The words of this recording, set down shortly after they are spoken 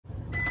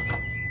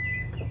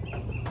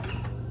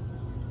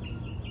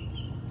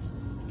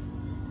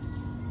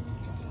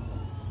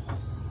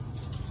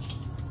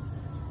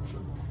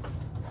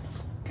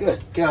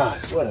Good God,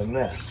 what a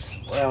mess.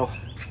 Well,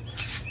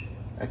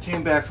 I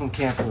came back from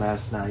camping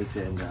last night,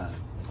 and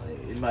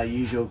in my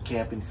usual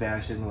camping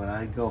fashion, when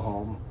I go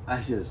home,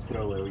 I just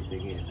throw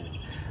everything in. And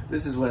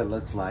this is what it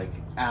looks like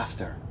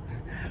after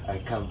I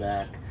come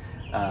back.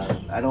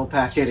 I don't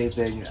pack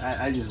anything.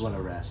 I just want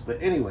to rest.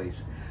 But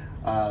anyways,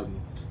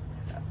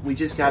 we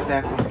just got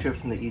back from a trip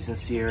from the Eastern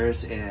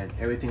Sierras, and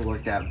everything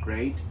worked out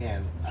great.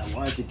 And I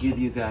wanted to give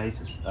you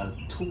guys a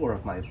tour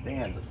of my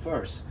van. But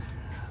first,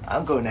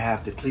 I'm going to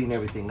have to clean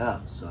everything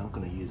up, so I'm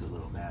going to use a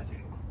little magic.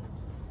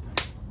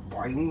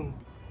 Boing.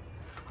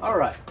 All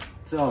right,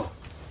 so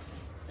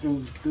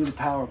through the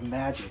power of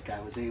magic, I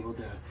was able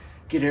to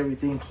get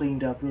everything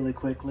cleaned up really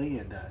quickly.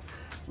 And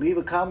leave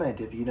a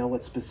comment if you know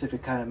what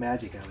specific kind of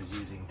magic I was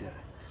using to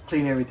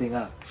clean everything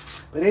up.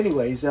 But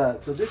anyways, so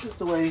this is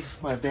the way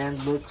my van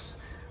looks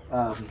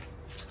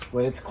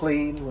when it's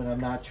clean, when I'm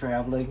not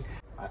traveling.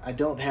 I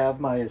don't have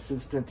my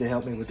assistant to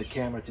help me with the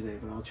camera today,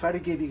 but I'll try to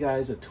give you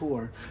guys a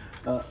tour,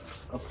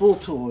 a full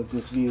tour of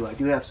this view. I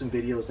do have some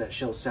videos that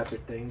show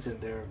separate things,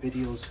 and there are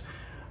videos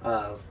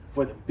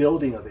for the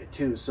building of it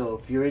too. So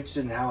if you're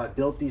interested in how I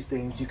built these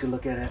things, you can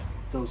look at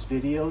those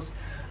videos.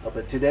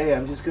 But today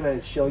I'm just going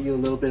to show you a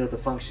little bit of the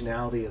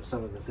functionality of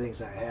some of the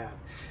things I have.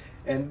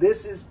 And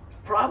this is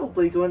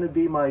probably going to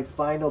be my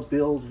final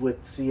build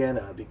with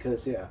Sienna,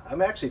 because yeah,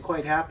 I'm actually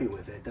quite happy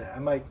with it. I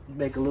might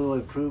make a little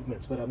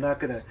improvements, but I'm not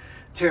going to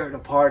tear it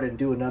apart and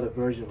do another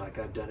version like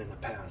I've done in the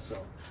past. So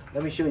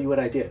let me show you what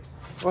I did.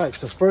 All right,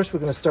 so first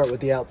we're going to start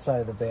with the outside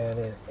of the van,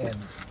 and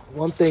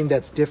one thing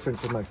that's different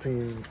from my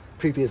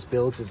previous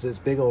builds is this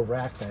big old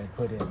rack that I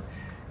put in.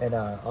 And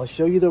I'll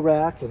show you the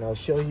rack, and I'll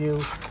show you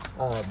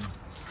the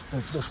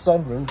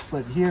sunroof.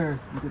 But here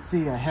you can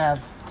see I have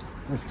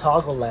this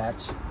toggle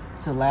latch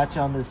to latch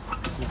on this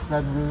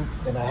sunroof,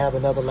 and I have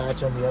another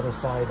latch on the other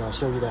side, and I'll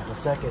show you that in a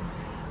second.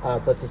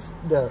 But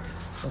the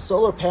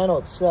solar panel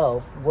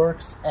itself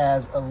works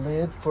as a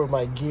lid for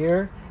my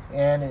gear,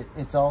 and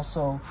it's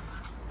also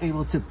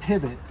able to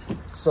pivot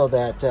so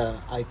that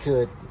I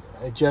could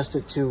adjust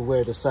it to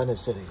where the sun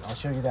is sitting. I'll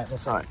show you that in a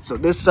second. All right, so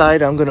this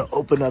side I'm going to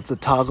open up the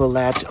toggle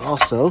latch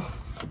also.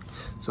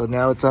 So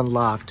now it's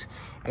unlocked.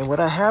 And what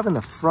I have in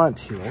the front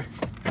here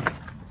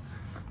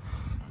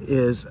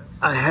is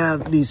I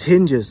have these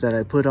hinges that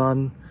I put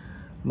on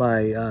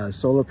my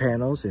solar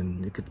panels,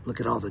 and you could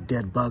look at all the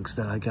dead bugs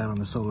that I got on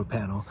the solar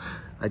panel.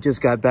 I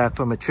just got back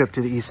from a trip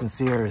to the Eastern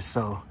Sierras,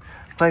 so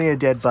plenty of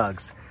dead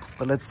bugs.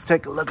 But let's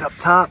take a look up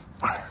top.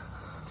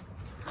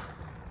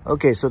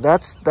 Okay, so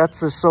that's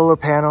the solar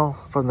panel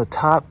from the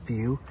top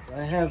view.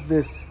 I have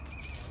this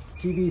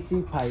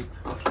PVC pipe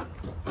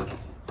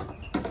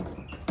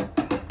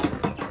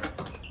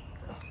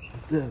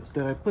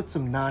that I put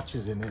some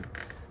notches in it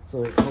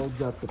so it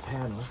holds up the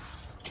panel.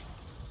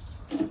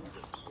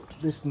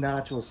 This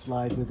notch will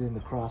slide within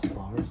the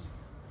crossbars,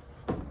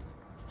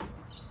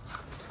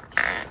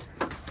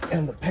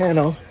 and the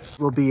panel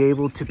will be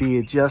able to be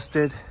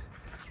adjusted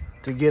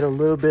to get a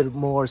little bit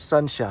more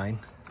sunshine.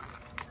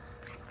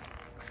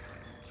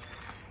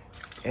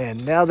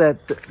 And now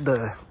that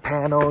the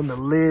panel and the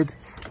lid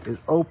is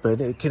open,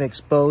 it can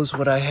expose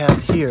what I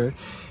have here.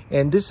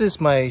 And this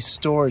is my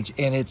storage,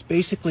 and it's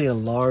basically a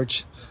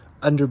large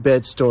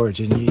underbed storage,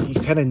 and you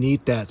kind of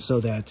need that so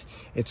that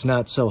it's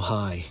not so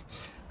high.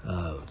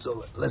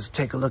 So let's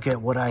take a look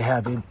at what I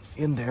have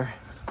in there.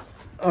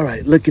 All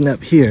right, looking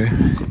up here,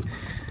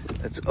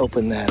 let's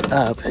open that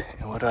up.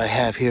 And what I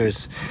have here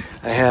is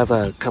I have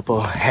a couple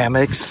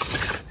hammocks.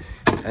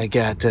 I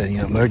got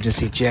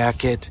emergency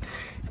jacket,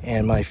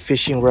 and my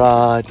fishing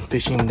rod,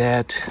 fishing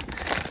net,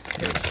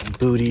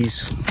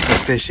 booties for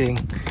fishing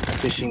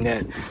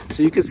net.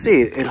 So you can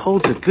see it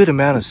holds a good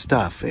amount of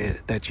stuff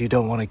that you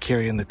don't want to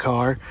carry in the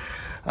car.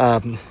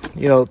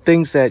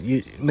 Things that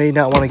you may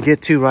not want to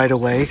get to right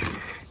away.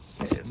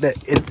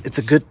 It's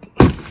a good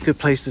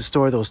place to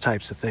store those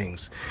types of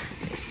things.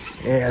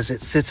 As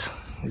it sits,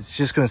 it's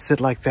just going to sit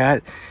like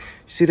that.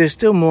 See, there's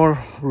still more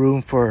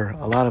room for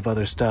a lot of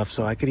other stuff,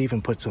 so I could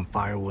even put some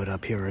firewood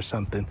up here or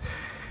something,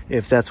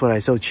 if that's what I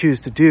so choose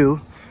to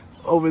do.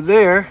 Over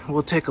there,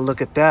 we'll take a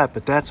look at that,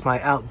 but that's my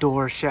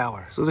outdoor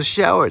shower. So the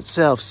shower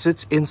itself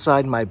sits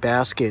inside my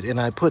basket, and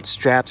I put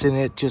straps in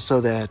it just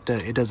so that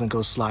it doesn't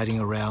go sliding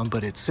around,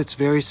 but it sits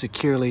very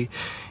securely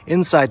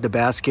inside the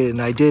basket, and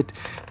I did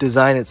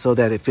design it so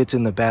that it fits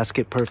in the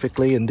basket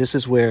perfectly. And this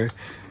is where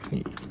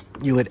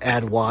you would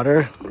add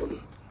water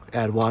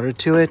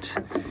to it,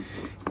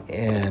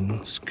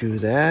 and screw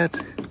that.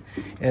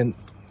 And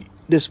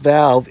this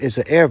valve is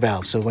an air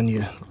valve, so when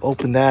you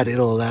open that,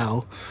 it'll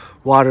allow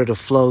water to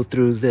flow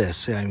through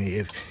this. I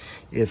mean,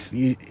 if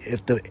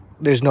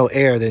there's no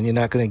air, then you're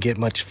not going to get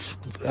much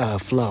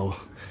flow.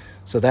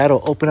 So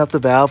that'll open up the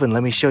valve, and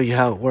let me show you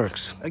how it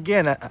works.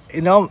 Again,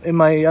 in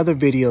my other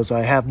videos,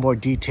 I have more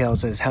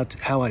details as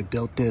how I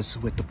built this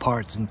with the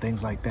parts and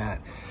things like that.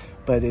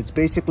 But it's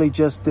basically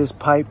just this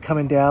pipe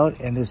coming down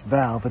and this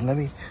valve. And let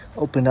me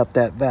open up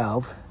that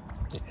valve,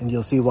 and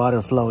you'll see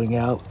water flowing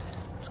out.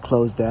 Let's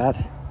close that.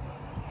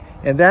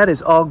 And that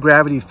is all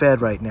gravity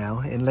fed right now.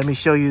 And let me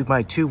show you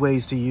my two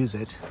ways to use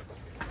it.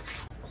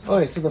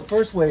 Okay, so the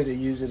first way to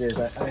use it is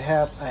I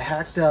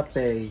hacked up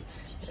a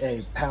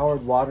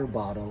powered water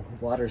bottle,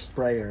 water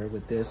sprayer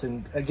with this,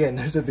 and again,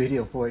 there's a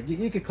video for it.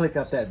 You could click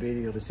up that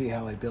video to see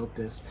how I built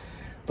this,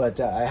 but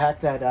I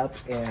hacked that up,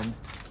 and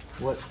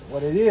what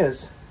it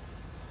is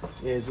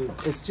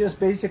it's just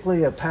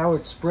basically a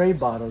powered spray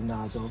bottle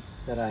nozzle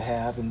that I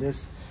have, and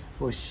this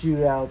will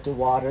shoot out the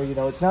water. You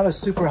know, it's not a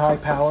super high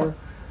power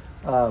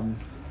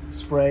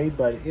spray,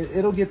 but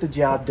it'll get the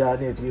job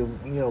done. If you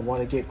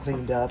want to get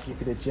cleaned up, you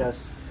can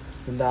adjust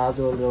the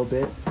nozzle a little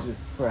bit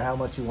for how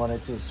much you want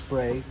it to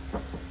spray.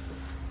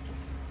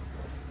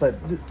 But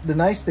the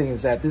nice thing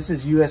is that this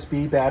is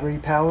USB battery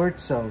powered,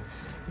 so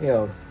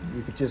you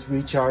could just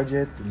recharge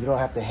it. You don't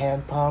have to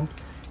hand pump.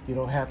 You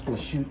don't have to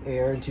shoot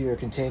air into your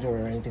container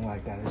or anything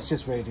like that. It's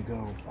just ready to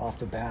go off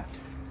the bat.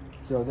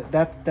 So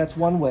that's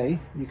one way.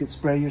 You could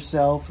spray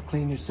yourself,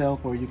 clean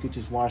yourself, or you could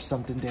just wash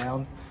something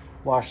down,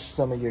 wash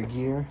some of your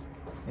gear.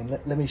 And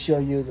let me show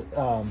you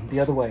the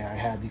other way I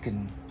have. You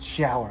can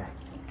shower.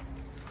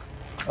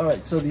 All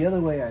right, so the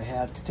other way I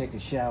have to take a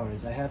shower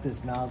is I have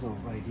this nozzle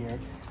right here.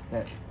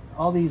 That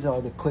all these are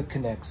the quick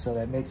connects, so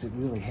that makes it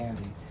really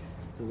handy.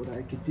 So what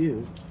I could do,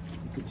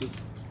 you could just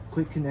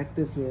quick connect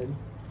this in,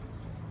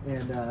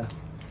 and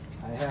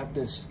I have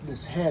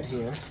this head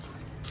here,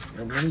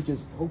 and let me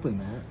just open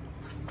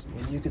that,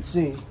 and you can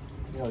see,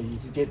 you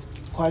can get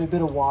quite a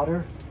bit of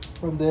water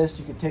from this.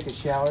 You can take a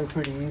shower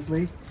pretty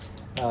easily.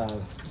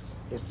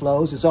 It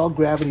flows. It's all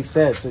gravity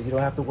fed, so you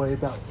don't have to worry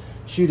about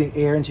shooting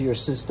air into your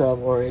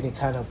system or any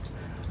kind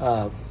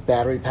of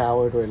battery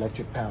powered or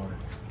electric powered.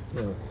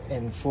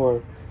 And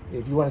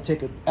if you want to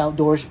take an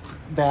outdoor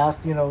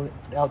bath,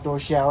 outdoor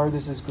shower,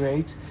 this is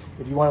great.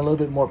 If you want a little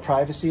bit more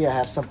privacy, I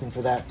have something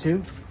for that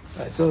too.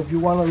 All right, so if you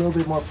want a little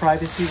bit more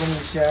privacy when you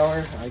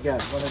shower, I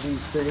got one of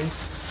these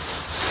things.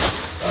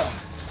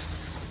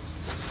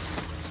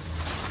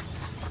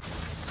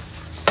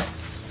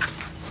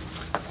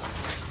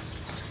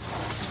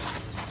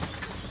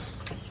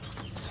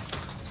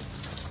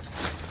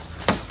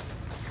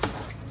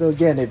 So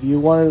again, if you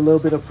wanted a little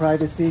bit of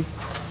privacy,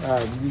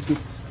 you could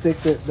stick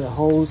the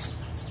hose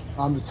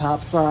on the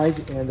top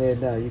side, and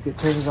then you could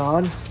turn it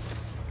on,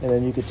 and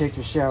then you could take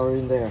your shower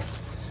in there.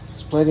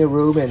 There's plenty of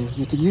room, and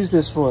you could use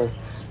this for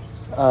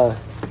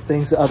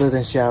things other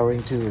than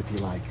showering too, if you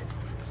like.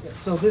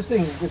 So this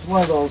thing, it's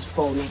one of those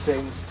folding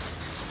things.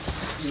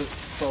 You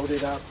fold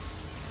it up,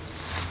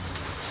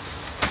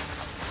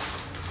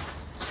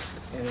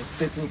 and it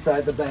fits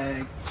inside the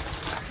bag.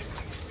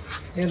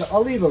 And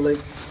I'll leave a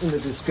link in the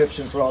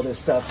description for all this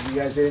stuff if you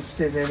guys are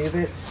interested in any of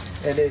it.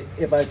 And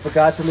if I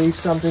forgot to leave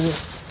something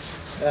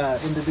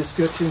in the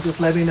description, just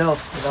let me know,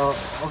 and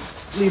I'll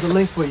leave a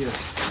link for you.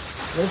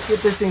 Let's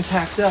get this thing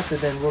packed up, and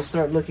then we'll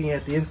start looking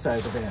at the inside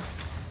of the van.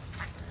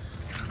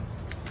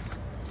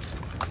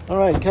 All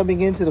right,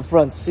 coming into the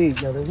front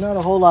seat, there's not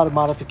a whole lot of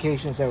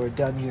modifications that were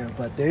done here,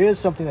 but there is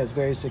something that's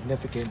very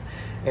significant,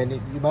 and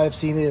you might have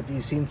seen it if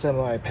you've seen some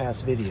of my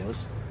past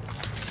videos.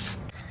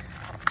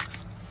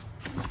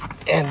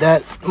 And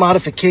that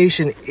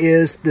modification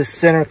is the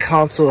center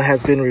console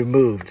has been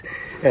removed.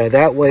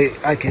 That way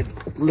I could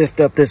lift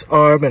up this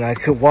arm and I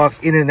could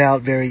walk in and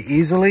out very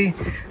easily.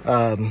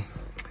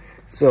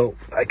 So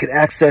I could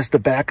access the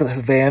back of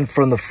the van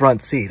from the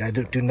front seat. I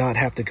do not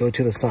have to go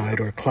to the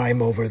side or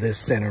climb over this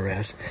center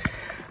rest.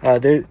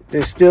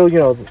 There's still,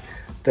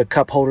 the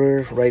cup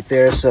holder right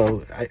there.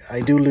 So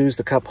I do lose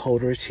the cup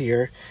holders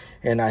here.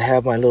 And I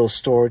have my little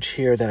storage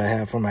here that I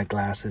have for my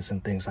glasses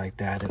and things like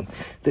that. And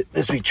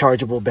this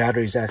rechargeable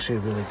battery is actually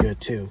really good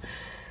too.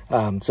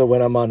 So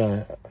when I'm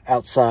on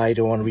outside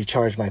or want to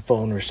recharge my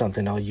phone or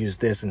something, I'll use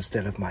this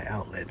instead of my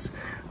outlets.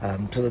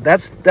 So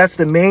that's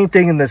the main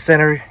thing in the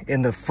center,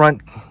 in the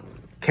front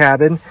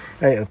cabin.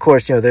 And of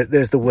course,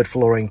 there's the wood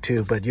flooring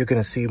too, but you're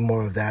going to see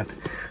more of that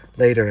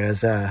later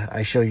as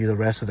I show you the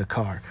rest of the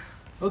car.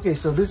 Okay,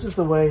 so this is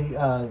the way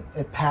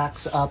it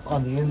packs up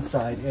on the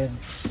inside, and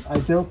I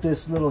built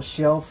this little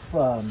shelf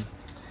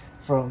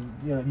from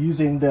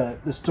using the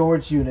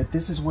storage unit.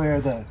 This is where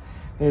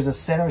there's a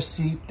center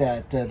seat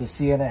that the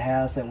Sienna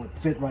has that would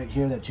fit right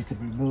here that you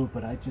could remove,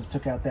 but I just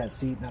took out that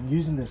seat, and I'm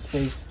using this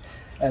space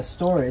as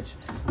storage.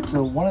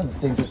 So one of the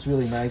things that's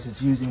really nice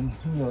is using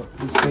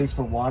the space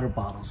for water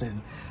bottles,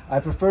 and I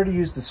prefer to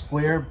use the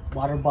square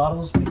water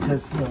bottles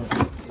because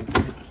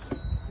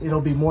it'll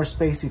be more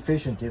space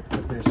efficient if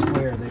they're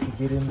square. They can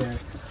get in there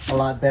a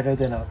lot better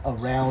than a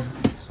round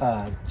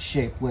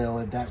shape will.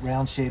 And that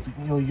round shape,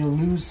 you'll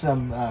lose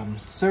some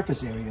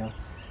surface area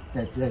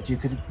that you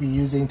could be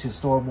using to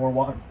store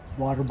more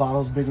water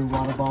bottles, bigger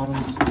water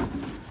bottles.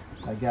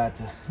 I got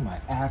my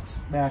axe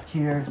back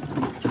here.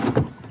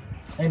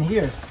 And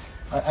here,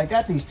 I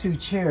got these two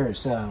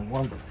chairs. I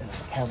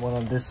have one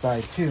on this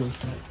side too.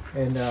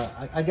 And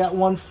I got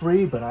one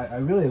free, but I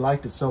really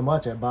liked it so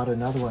much I bought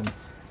another one.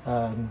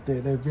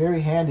 They're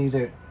very handy.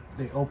 They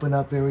open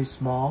up very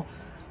small,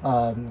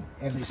 and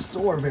they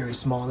store very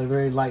small. They're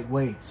very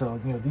lightweight. So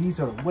these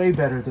are way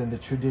better than the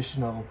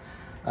traditional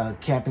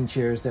camping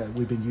chairs that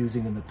we've been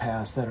using in the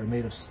past that are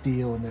made of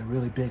steel and they're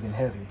really big and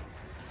heavy.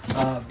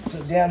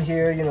 So down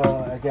here, you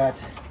know, I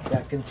got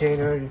that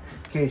container in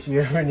case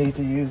you ever need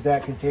to use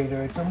that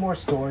container. It's more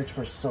storage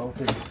for soap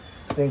and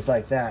things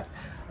like that.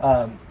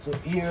 So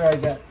here I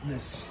got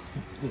this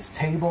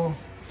table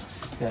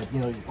that,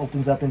 you know,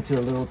 opens up into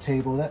a little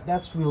table.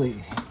 That's really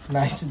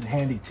nice and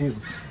handy too.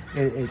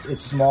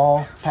 It's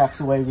small, packs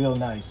away real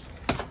nice.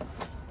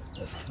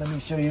 Let me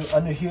show you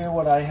under here.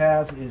 What I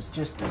have is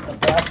just a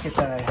basket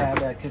that I have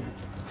that I could,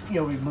 you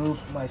know, remove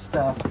my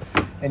stuff.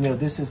 And, you know,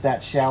 this is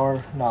that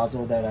shower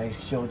nozzle that I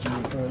showed you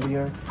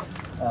earlier.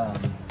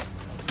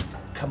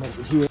 Come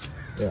over here.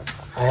 Yeah,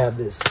 I have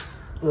this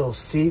little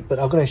seat, but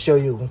I'm going to show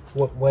you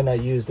when I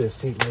use this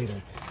seat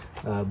later.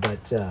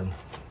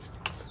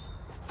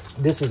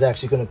 This is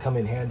actually going to come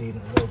in handy in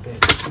a little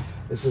bit.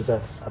 This is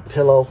a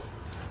pillow,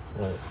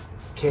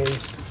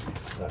 case,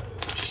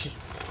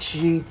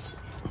 sheets,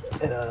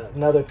 and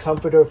another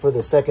comforter for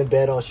the second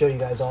bed. I'll show you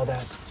guys all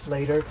that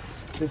later.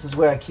 This is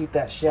where I keep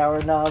that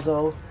shower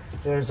nozzle.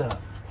 There's a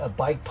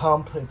bike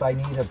pump if I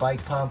need a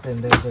bike pump,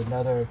 and there's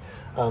another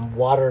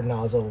water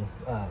nozzle,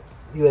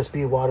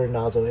 USB water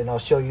nozzle, and I'll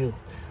show you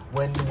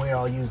when and where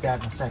I'll use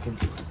that in a second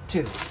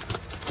too.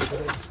 So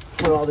let's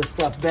put all this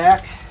stuff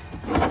back.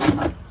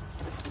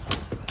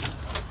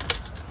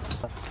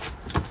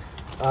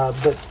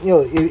 But you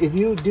know, if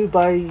you do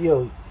buy,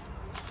 you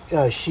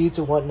know, sheets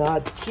and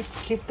whatnot,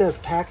 keep the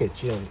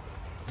package. You know,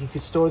 you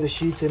could store the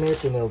sheets in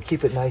it, and it'll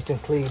keep it nice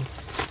and clean.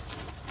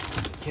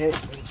 Okay,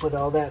 put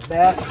all that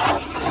back.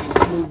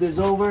 Move this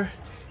over,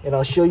 and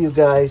I'll show you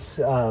guys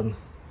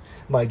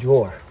my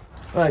drawer.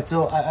 All right,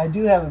 so I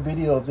do have a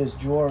video of this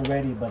drawer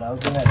ready, but I was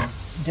gonna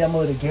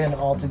demo it again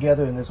all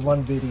together in this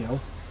one video.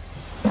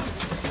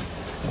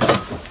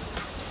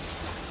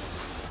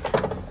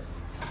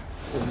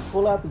 So you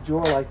pull out the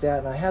drawer like that,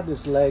 and I have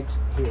this legs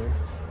here.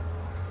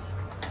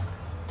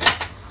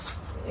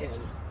 And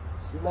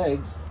these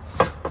legs,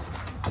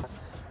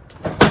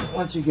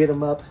 once you get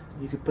them up,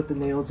 you can put the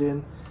nails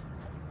in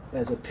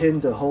as a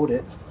pin to hold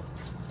it.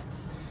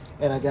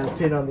 And I got a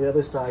pin on the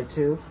other side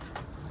too.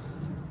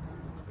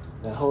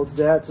 That holds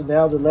that. So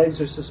now the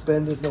legs are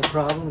suspended, no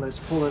problem. Let's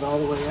pull it all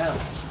the way out.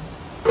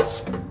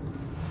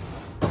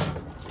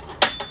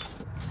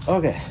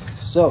 Okay,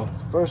 so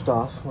first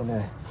off, when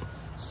I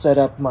set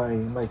up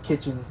my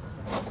kitchen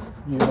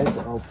unit,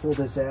 I'll pull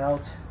this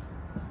out.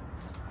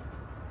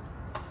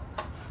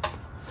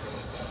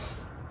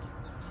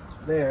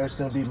 There's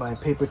going to be my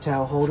paper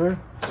towel holder.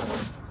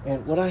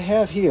 And what I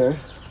have here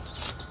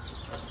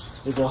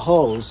is a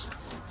hose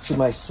to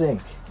my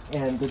sink.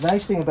 And the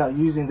nice thing about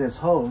using this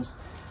hose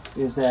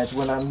is that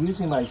when I'm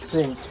using my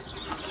sink,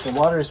 the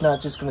water is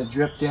not just going to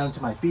drip down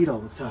to my feet all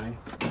the time.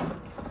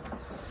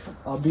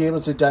 I'll be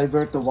able to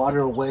divert the water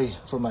away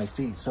from my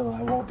feet, so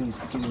I won't be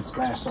getting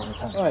splashed all the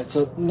time. All right,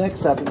 so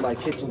next up in my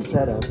kitchen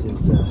setup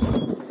is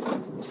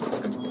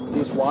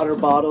these water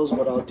bottles.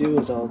 What I'll do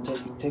is I'll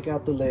take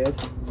out the lid,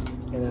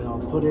 and then I'll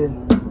put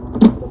in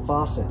the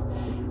faucet.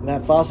 And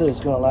that faucet is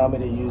going to allow me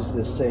to use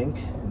this sink.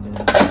 And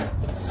then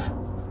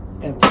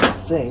empty the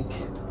sink.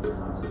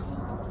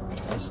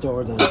 I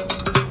store the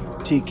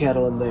tea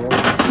kettle in there.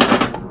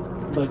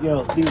 But you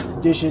know, these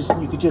dishes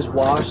you could just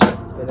wash,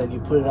 and then you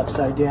put it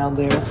upside down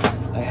there.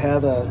 I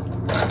have a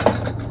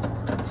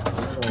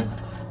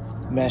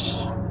mesh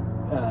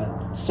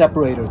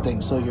separator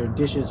thing, so your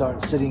dishes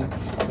aren't sitting,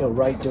 you know,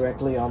 right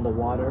directly on the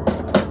water.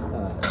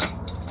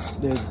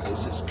 There's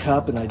this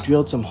cup, and I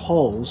drilled some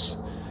holes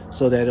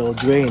so that it'll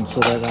drain, so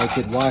that I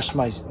could wash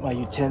my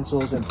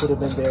utensils and put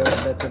them in there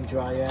and let them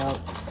dry out.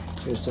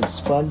 There's some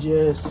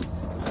sponges,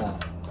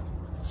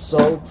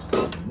 soap.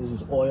 This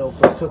is oil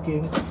for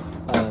cooking.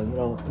 You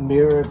know, a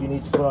mirror if you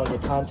need to put on your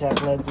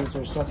contact lenses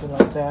or something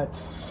like that.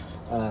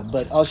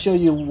 But I'll show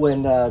you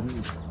when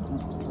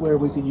where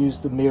we can use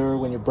the mirror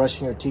when you're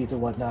brushing your teeth or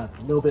whatnot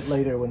a little bit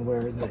later when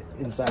we're in the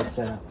inside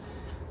setup.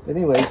 But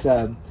anyways,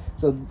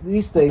 so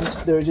these things,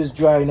 they're just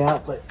drying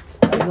out, but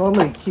I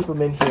normally keep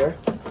them in here.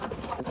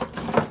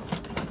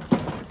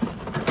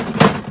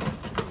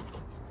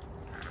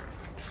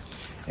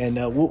 And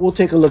we'll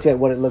take a look at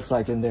what it looks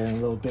like in there in a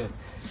little bit.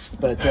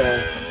 But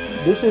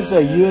this is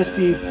a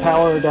USB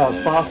powered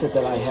faucet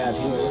that I have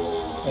here.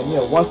 And you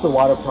know, once the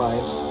water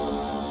primes,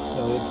 you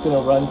know, it's going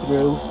to run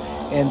through,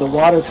 and the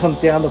water comes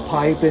down the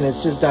pipe, and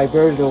it's just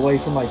diverted away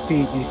from my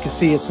feet. You can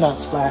see it's not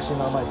splashing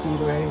on my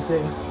feet or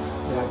anything.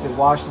 You know, I can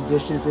wash the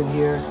dishes in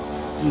here,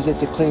 use it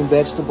to clean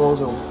vegetables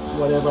or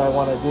whatever I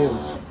want to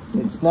do.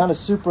 It's not a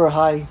super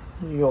high,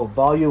 you know,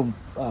 volume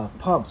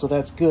pump, so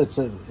that's good.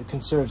 So it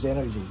conserves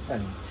energy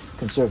and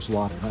conserves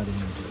water, not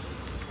energy.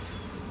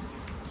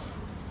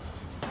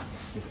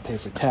 Get a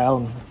paper towel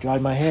and dry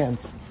my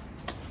hands.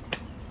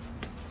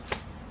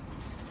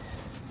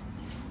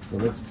 So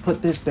let's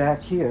put this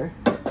back here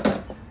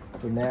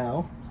for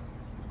now.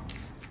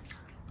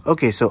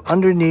 Okay, so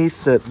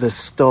underneath the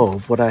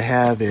stove, what I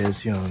have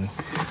is, you know,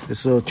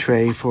 this little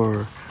tray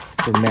for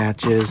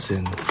matches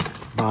and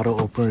bottle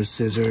openers,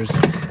 scissors.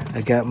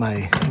 I got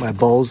my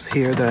bowls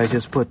here that I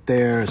just put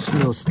there, a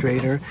little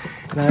strainer,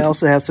 and I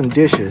also have some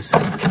dishes.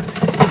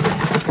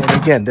 And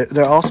again,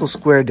 they're also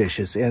square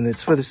dishes, and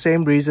it's for the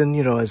same reason,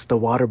 you know, as the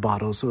water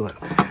bottles. So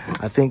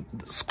I think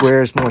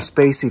square is more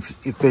space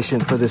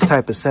efficient for this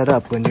type of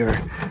setup. When you're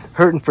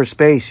hurting for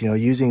space, you know,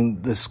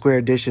 using the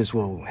square dishes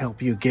will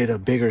help you get a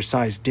bigger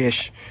size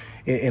dish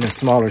in a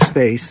smaller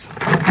space.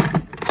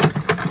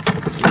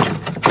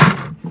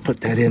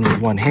 Put that in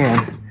with one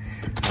hand.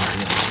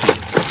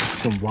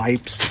 Some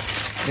wipes.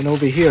 And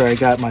over here I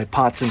got my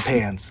pots and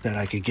pans that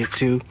I could get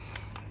to.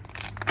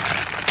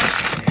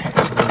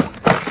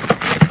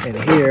 And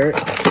here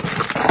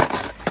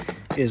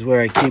is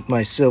where I keep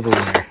my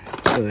silverware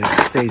so that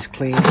it stays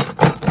clean.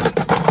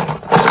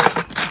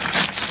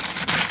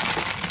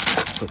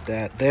 Put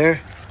that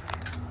there.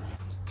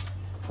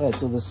 All right,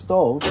 so the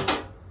stove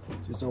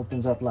just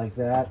opens up like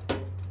that,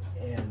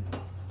 and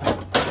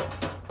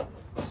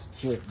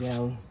secure it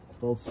down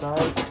both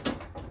sides.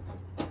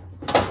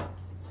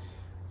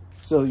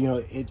 So, you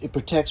know, it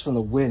protects from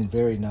the wind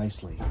very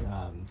nicely.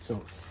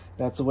 So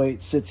that's the way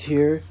it sits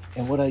here.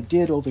 And what I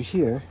did over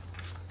here,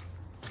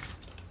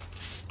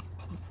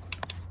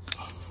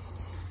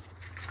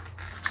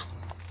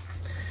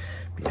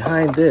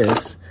 behind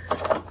this,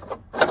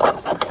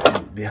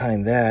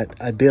 behind that,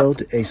 I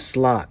built a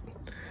slot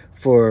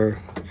for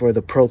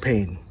the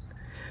propane.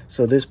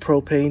 So this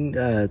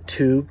propane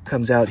tube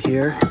comes out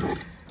here,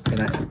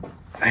 and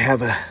I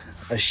have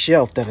a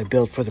shelf that I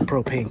built for the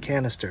propane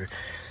canister.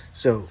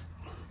 So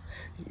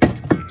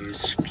you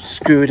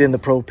screw it in the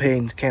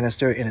propane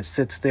canister and it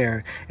sits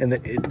there, and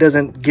it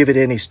doesn't give it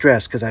any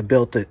stress because I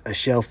built a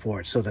shelf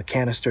for it. So the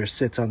canister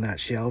sits on that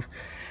shelf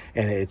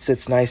and it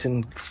sits nice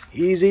and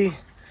easy.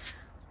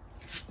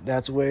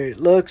 That's where it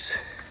looks.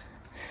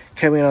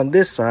 Coming on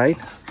this side,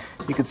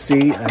 you can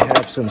see I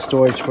have some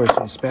storage for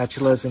some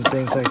spatulas and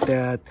things like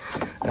that.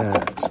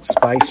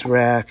 Spice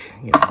rack.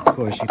 You know, of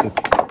course, you could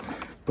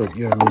put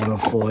your aluminum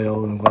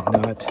foil and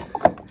whatnot.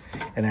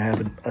 And I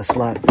have a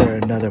slot for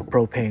another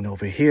propane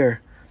over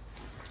here.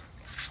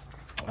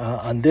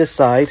 On this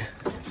side,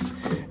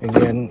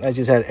 again, I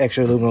just had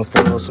extra aluminum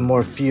foil, some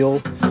more fuel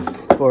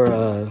for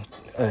a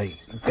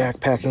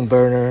backpacking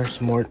burner,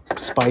 some more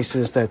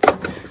spices that's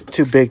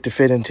too big to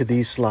fit into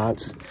these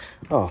slots.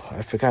 Oh,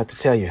 I forgot to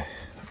tell you,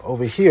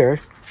 over here,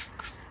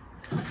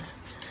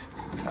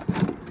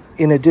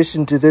 in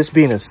addition to this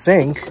being a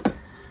sink,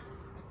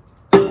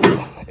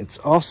 it's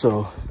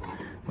also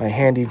my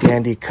handy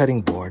dandy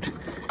cutting board.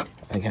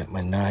 I got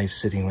my knife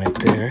sitting right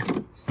there,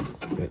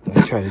 but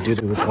I try to do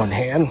it with one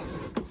hand.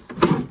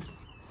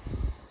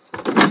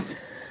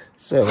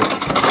 So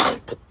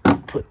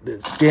put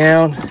this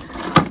down.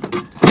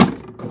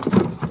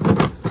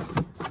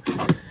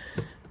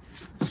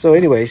 So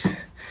anyways,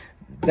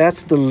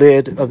 that's the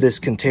lid of this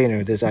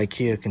container, this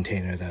IKEA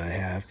container that I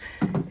have.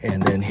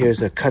 And then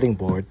here's a cutting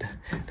board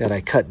that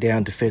I cut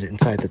down to fit it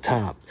inside the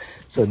top.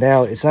 So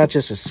now it's not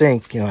just a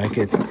sink, you know, I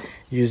could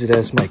use it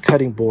as my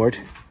cutting board.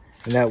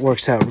 And that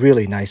works out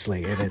really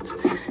nicely, and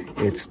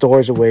it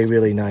stores away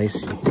really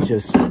nice. You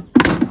just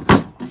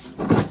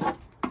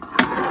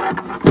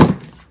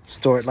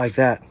store it like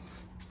that.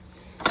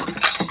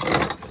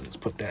 Let's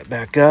put that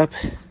back up.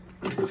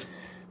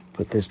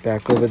 Put this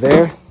back over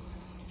there.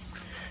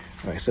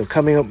 All right, so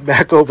coming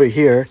back over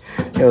here,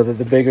 you know,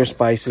 the bigger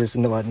spices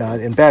and whatnot.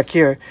 And back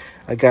here,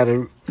 I got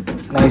a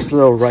nice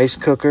little rice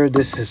cooker.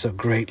 This is a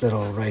great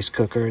little rice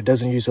cooker. It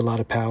doesn't use a lot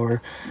of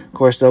power. Of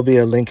course, there'll be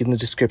a link in the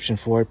description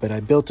for it, but I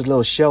built a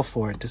little shelf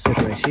for it to sit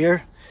right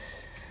here.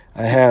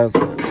 I have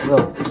a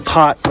little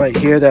pot right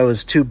here that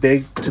was too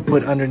big to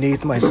put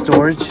underneath my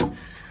storage.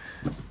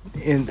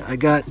 And I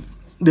got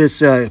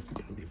this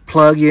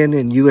plug-in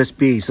and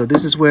USB. So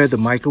this is where the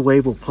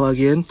microwave will plug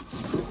in.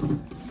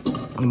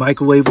 The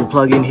microwave will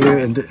plug in here,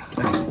 and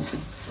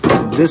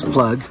this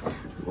plug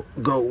will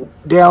go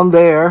down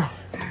there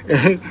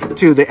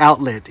to the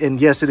outlet. And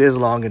yes, it is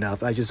long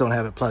enough. I just don't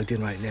have it plugged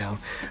in right now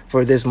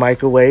for this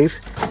microwave.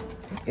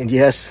 And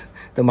yes,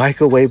 the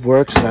microwave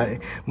works.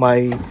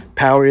 My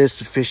power is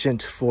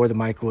sufficient for the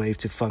microwave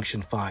to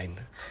function fine.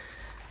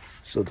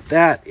 So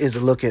that is a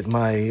look at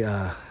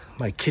my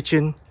my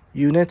kitchen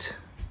unit.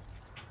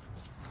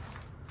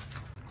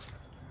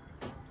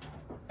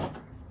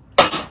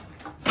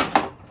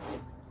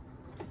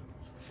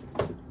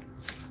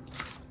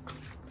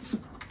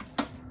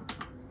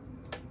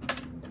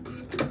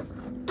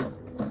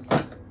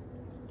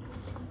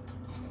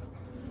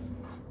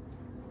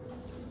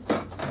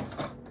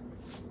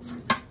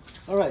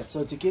 All right,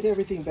 so to get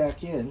everything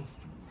back in,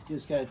 you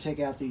just got to take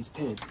out these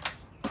pins,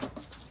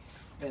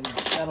 and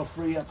that'll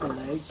free up the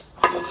legs.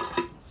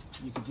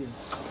 You can just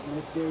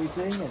lift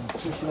everything and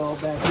push it all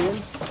back in.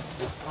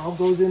 It all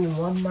goes in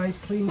one nice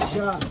clean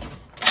shot.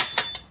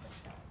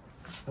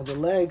 Now the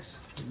legs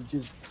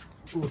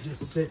will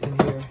just sit in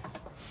here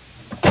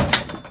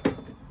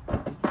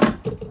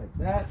like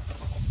that.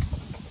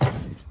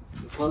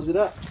 You close it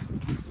up.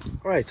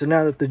 All right, so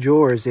now that the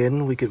drawer is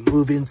in, we can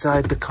move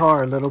inside the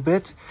car a little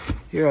bit.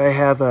 Here I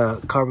have a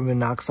carbon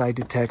monoxide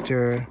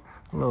detector,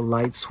 a little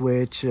light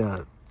switch,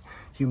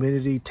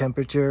 humidity,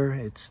 temperature.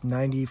 It's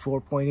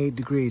 94.8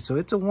 degrees. So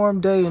it's a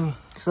warm day in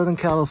Southern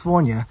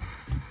California.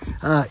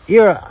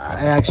 Here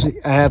I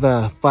have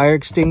a fire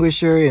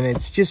extinguisher, and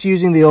it's just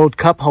using the old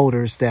cup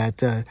holders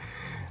that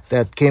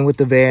that came with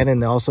the van,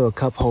 and also a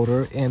cup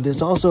holder. And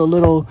there's also a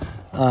little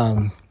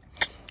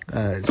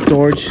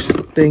storage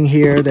thing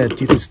here that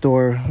you can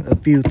store a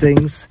few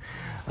things.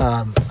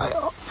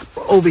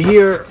 Over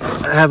here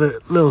I have a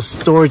little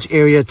storage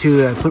area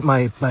too. I put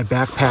my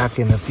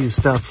backpack and a few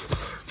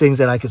things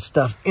that I could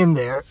stuff in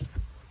there.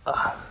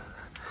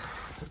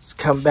 Let's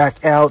come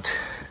back out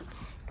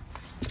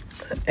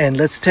and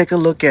let's take a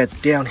look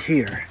at down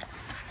here.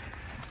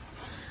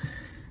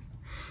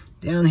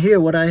 Down here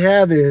what I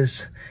have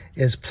is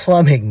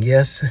plumbing.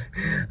 Yes,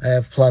 I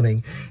have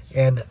plumbing,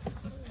 and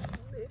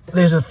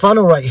there's a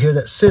funnel right here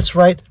that sits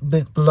right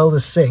below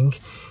the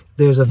sink.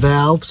 There's a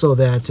valve so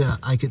that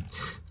I could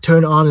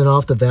turn on and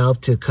off the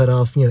valve to cut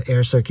off,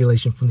 air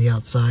circulation from the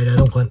outside. I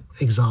don't want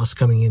exhaust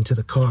coming into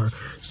the car.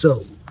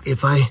 So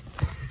if I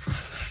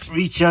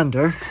reach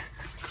under,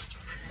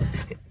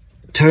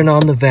 turn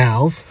on the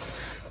valve,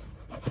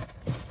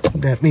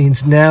 that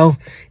means now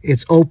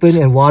it's open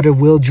and water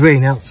will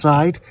drain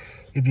outside.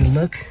 If you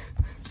look,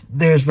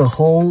 there's the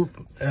hole,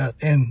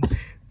 and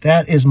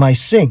that is my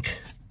sink.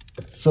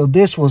 So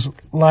this was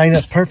lined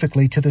up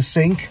perfectly to the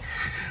sink.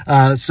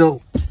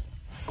 So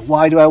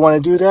why do I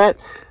want to do that?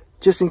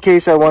 Just in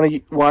case I want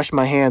to wash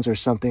my hands or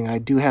something, I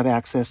do have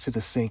access to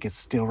the sink. It's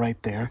still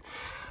right there.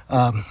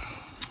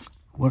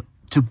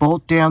 To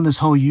bolt down this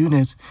whole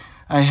unit,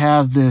 I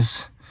have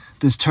this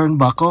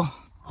turnbuckle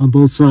on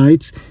both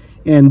sides,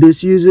 and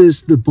this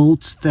uses the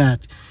bolts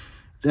that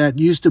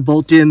used to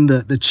bolt in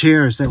the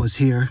chairs that was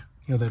here.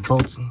 That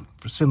bolts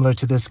similar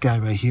to this guy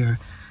right here.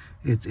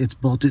 It's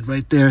bolted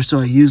right there, so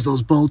I use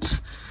those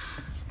bolts.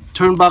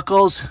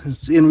 Turnbuckles,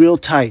 it's in real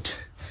tight.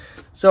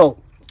 So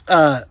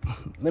let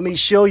me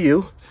show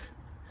you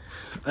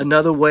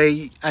another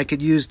way I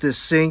could use this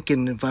sink,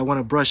 and if I want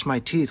to brush my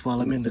teeth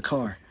while I'm in the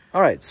car.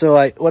 All right,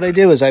 so what I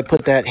do is I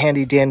put that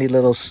handy dandy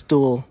little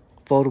stool,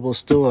 foldable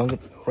stool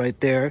right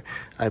there.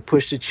 I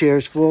push the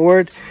chairs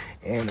forward,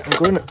 and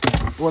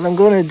what I'm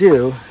going to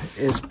do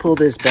is pull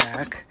this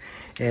back.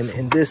 And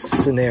in this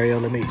scenario,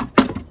 let me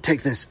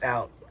take this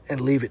out and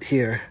leave it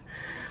here.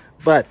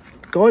 But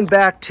going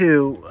back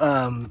to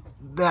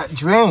that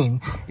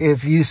drain,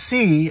 if you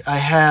see, I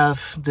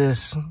have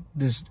this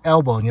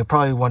elbow, and you're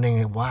probably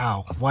wondering,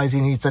 wow, why does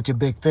he need such a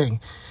big thing?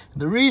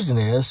 The reason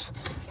is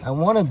I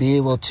want to be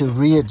able to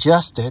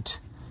readjust it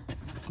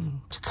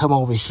to come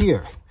over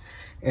here.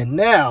 And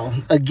now,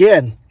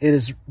 again, it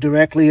is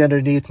directly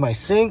underneath my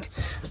sink,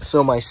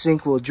 so my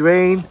sink will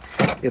drain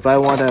if I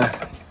want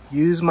to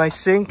use my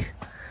sink.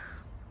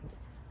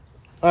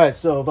 All right,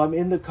 so if I'm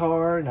in the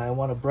car and I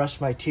want to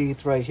brush my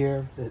teeth right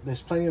here,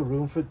 there's plenty of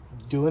room for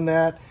doing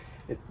that.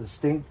 The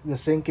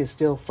sink is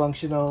still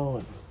functional,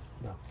 and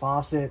the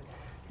faucet,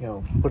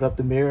 put up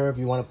the mirror if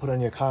you want to put on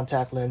your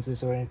contact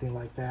lenses or anything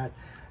like that.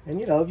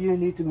 And if you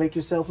need to make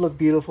yourself look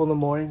beautiful in the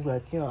morning,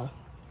 but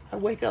I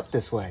wake up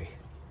this way.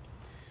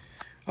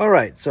 All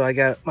right, so I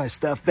got my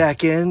stuff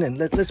back in, and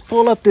let's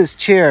pull up this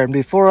chair. And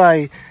before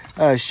I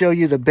show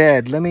you the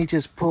bed, let me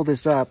just pull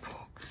this up.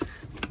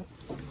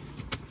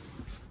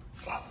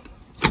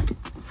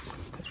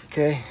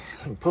 Okay,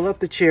 pull up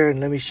the chair and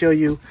let me show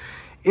you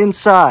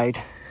inside.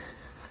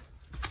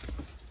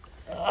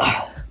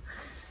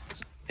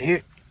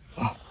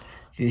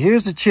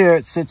 Here's the chair.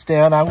 It sits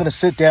down. I'm going to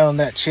sit down on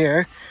that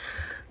chair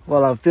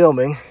while I'm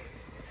filming.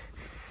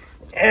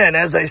 And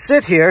as I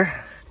sit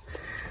here,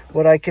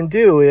 what I can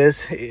do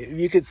is,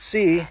 you could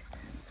see,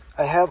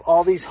 I have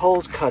all these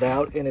holes cut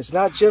out, and it's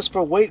not just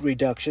for weight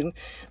reduction,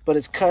 but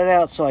it's cut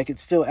out so I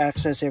could still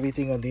access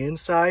everything on the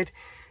inside,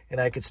 and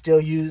I could still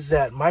use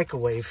that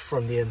microwave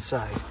from the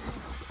inside.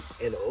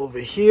 And over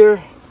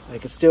here, I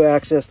could still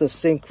access the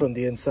sink from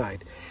the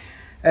inside.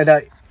 And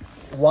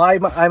why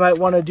I might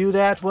want to do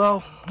that?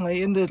 Well,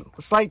 in the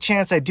slight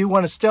chance I do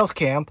want to stealth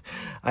camp,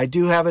 I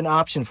do have an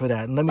option for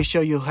that. And let me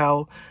show you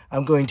how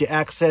I'm going to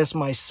access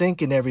my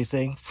sink and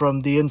everything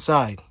from the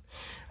inside.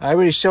 I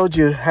already showed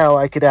you how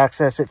I could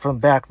access it from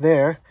back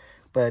there,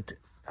 but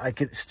I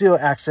could still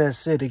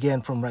access it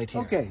again from right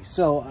here. Okay,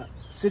 so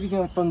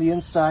sitting from the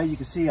inside, you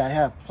can see I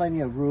have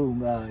plenty of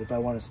room if I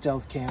want to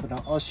stealth camp, and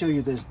I'll show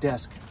you this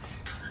desk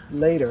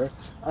later,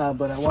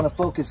 but I want to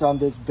focus on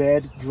this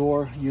bed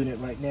drawer unit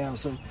right now.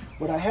 So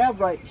what I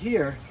have right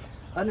here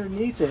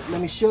underneath it,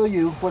 let me show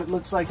you what it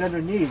looks like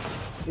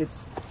underneath. It's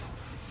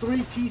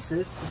 3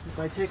 pieces. If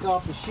I take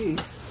off the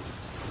sheets,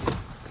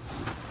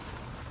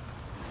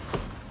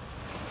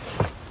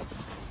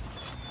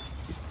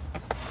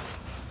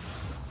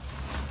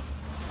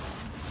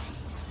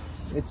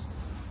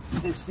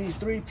 it's these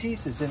 3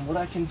 pieces, and what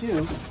I can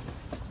do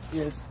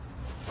is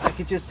I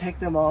could just take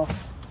them off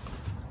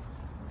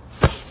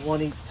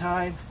one each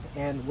time,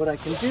 and what I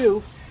can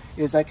do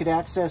is I could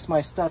access my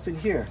stuff in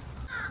here.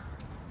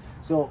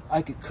 So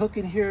I could cook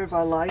in here if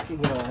I like,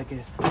 and I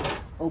could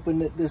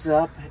open this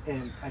up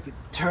and I could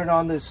turn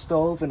on this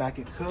stove and I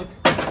could cook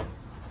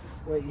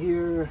right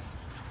here.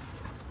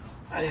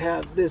 I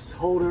have this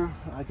holder.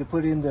 I could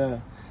put in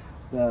the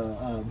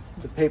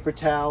paper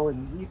towel,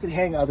 and you can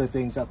hang other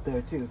things up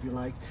there too if you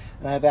like.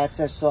 And I have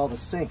access to all the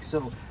sinks,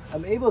 so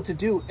I'm able to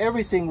do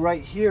everything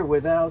right here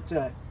without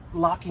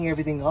locking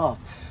everything off.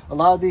 A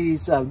lot of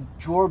these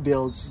drawer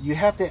builds, you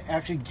have to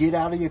actually get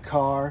out of your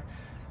car,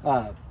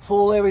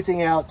 pull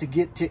everything out to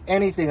get to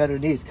anything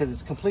underneath because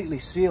it's completely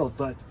sealed.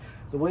 But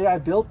the way I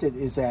built it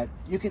is that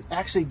you can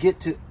actually get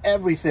to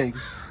everything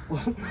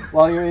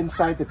while you're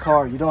inside the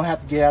car. You don't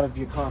have to get out of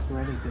your car for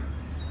anything.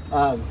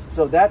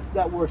 So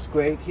that works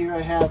great. Here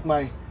I have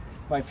my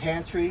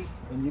pantry,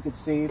 and you can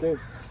see there's,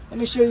 let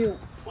me show you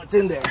what's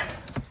in there.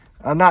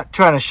 I'm not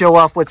trying to show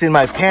off what's in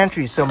my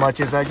pantry so much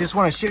as I just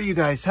want to show you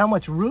guys how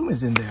much room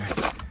is in there.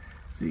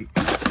 See,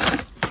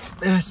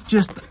 there's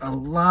just a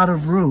lot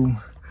of room.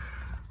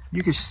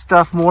 You can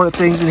stuff more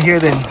things in here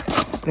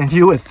than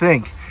you would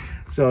think.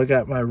 So I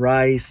got my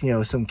rice, you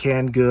know, some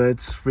canned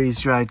goods,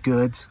 freeze-dried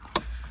goods.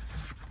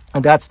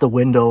 And that's the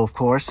window, of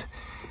course.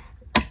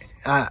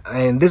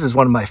 And this is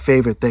one of my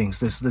favorite things,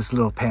 this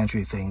little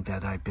pantry thing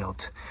that I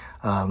built.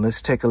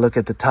 Let's take a look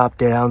at the top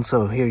down.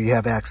 So here you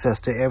have access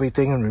to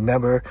everything. And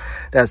remember,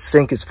 that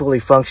sink is fully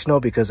functional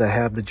because I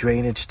have the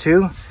drainage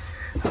too.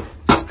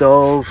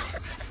 Stove.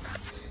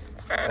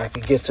 I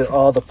can get to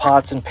all the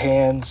pots and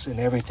pans and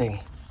everything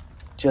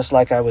just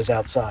like I was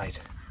outside.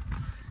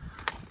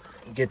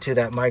 Get to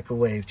that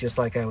microwave just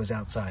like I was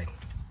outside.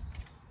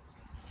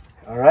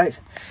 All right,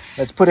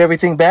 let's put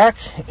everything back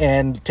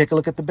and take a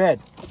look at the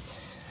bed.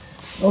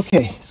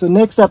 Okay, so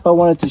next up I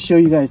wanted to show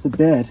you guys the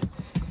bed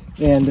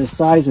and the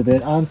size of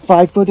it. I'm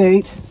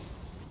 5'8",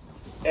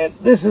 and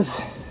this is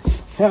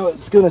how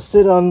it's gonna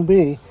sit on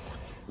me.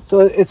 So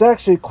it's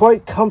actually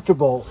quite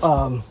comfortable.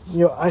 You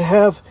know, I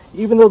have,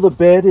 even though the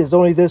bed is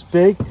only this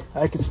big,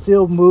 I can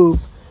still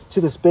move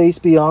to the space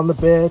beyond the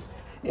bed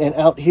and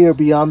out here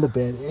beyond the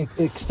bed. It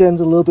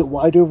extends a little bit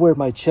wider where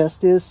my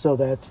chest is so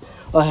that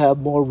I have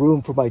more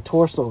room for my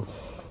torso.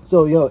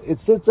 So, you know, it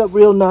sits up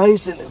real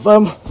nice, and if I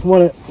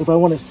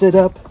want to sit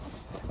up,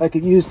 I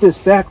could use this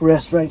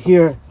backrest right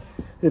here.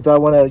 If I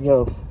want to, you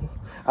know,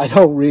 I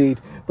don't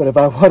read, but if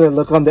I want to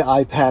look on the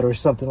iPad or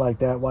something like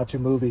that, watch a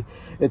movie,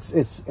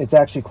 it's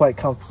actually quite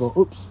comfortable.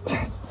 Oops.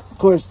 Of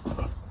course,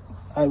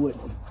 I would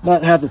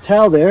not have the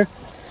towel there,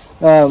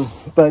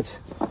 but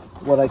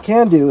what I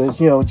can do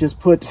is, you know, just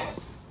put,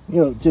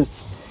 you know, just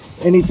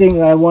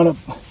anything I want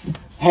to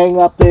hang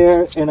up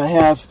there, and I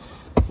have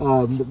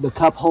the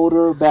cup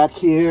holder back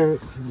here,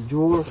 the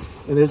drawer,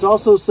 and there's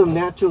also some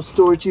natural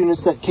storage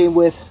units that came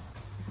with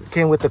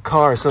the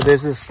car. So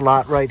there's this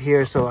slot right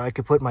here, so I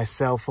could put my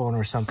cell phone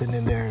or something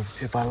in there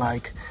if I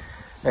like,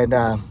 and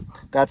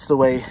that's the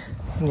way,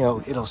 you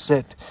know, it'll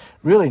sit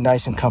really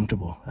nice and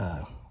comfortable.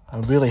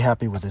 I'm really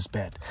happy with this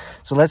bed.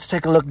 So let's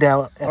take a look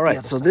down at the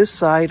other side. This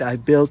side, I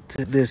built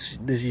this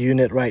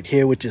unit right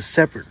here, which is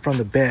separate from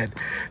the bed.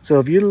 So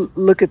if you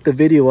look at the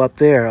video up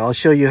there, I'll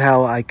show you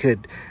how I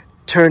could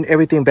turn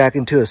everything back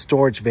into a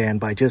storage van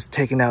by just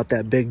taking out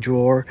that big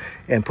drawer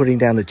and putting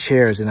down the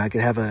chairs, and I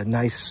could have a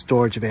nice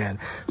storage van.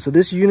 So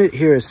this unit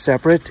here is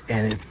separate,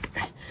 and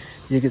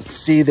you can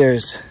see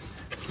there's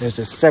a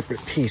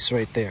separate piece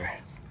right there.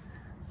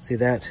 See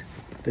that?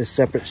 This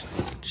separate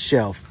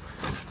shelf.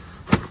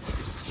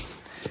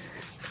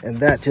 And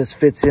that just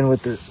fits in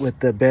with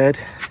the bed.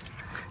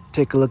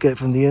 Take a look at it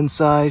from the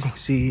inside.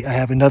 See, I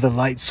have another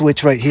light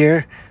switch right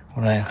here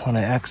when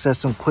I access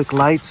some quick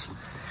lights.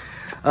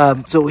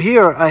 So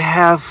here I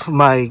have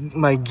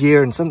my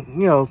gear and some,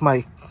 you know,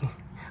 my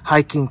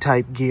hiking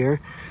type gear.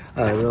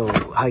 A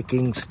little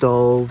hiking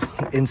stove,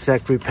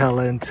 insect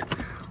repellent,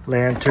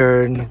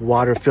 lantern,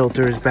 water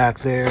filters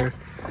back there,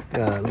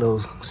 a little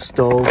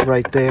stove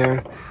right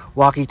there.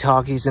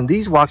 Walkie-talkies, and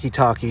these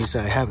walkie-talkies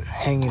I have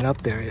hanging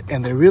up there,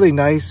 and they're really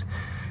nice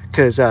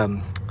because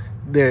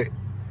there's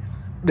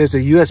a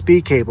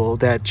USB cable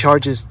that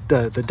charges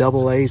the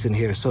AA's in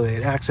here, so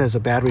it acts as a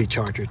battery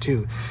charger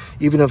too.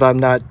 Even if I'm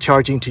not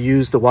charging to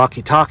use the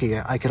walkie-talkie,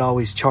 I could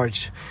always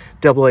charge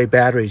AA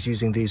batteries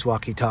using these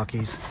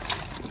walkie-talkies.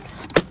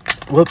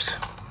 Whoops,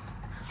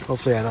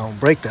 hopefully I don't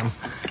break them.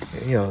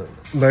 You know,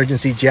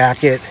 emergency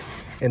jacket,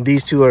 and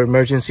these two are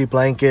emergency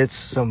blankets,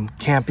 some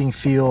camping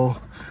fuel,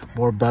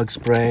 more bug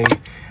spray,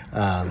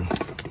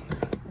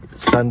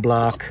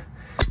 sunblock,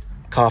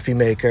 coffee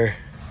maker.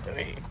 Let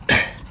me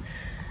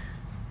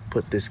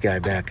put this guy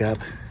back up.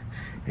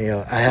 You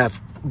know, I have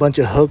a bunch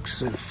of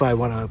hooks if I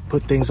want to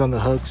put things on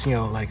the hooks, you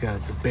know, like the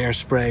bear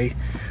spray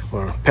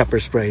or pepper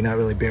spray, not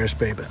really bear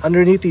spray. But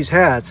underneath these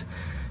hats,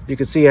 you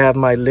can see I have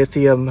my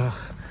lithium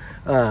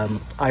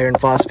iron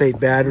phosphate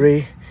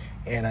battery,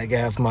 and I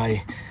have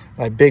my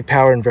big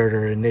power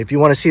inverter. And if you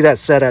want to see that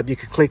setup, you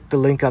can click the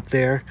link up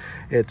there.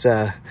 It's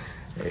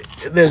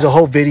there's a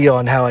whole video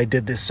on how I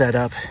did this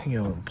setup,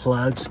 you know,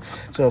 plugs.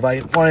 So if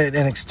I wanted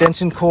an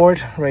extension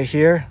cord right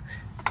here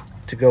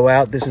to go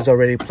out, this is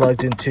already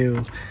plugged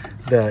into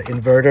the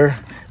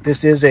inverter.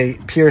 This is a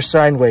pure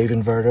sine wave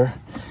inverter,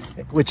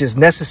 which is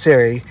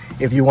necessary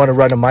if you want to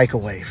run a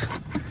microwave.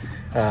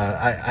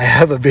 I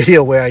have a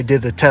video where I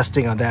did the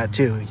testing on that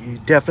too. You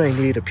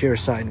definitely need a pure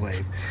sine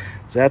wave.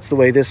 So that's the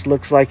way this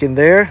looks like in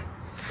there.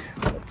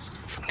 Let's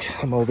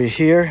come over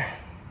here.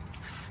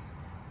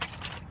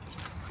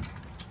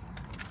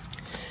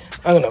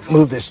 I'm going to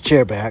move this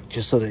chair back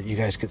just so that you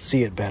guys could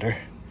see it better.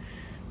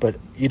 But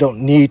you don't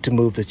need to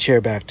move the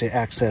chair back to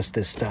access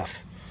this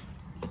stuff.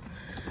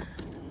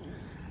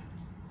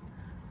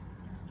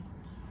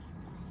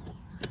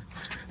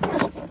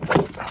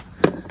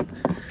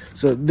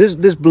 So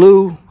this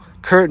blue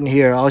curtain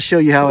here, I'll show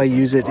you how I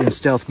use it in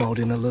stealth mode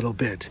in a little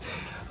bit.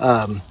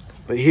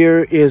 But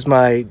here is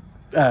my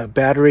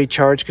battery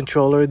charge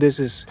controller. This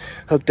is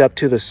hooked up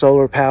to the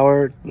solar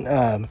power.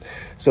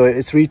 So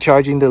it's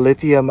recharging the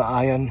lithium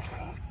ion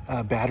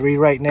battery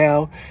right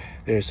now.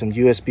 There's some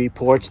USB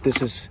ports.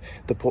 This is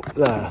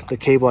the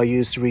cable I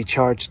use to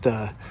recharge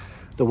the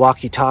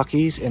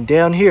walkie-talkies. And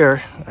down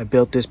here, I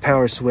built this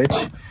power switch.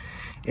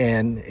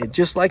 And it,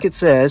 just like it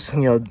says,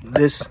 you know,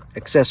 this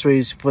accessory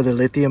is for the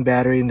lithium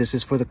battery and this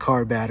is for the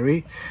car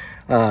battery.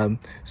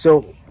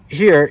 So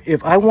here,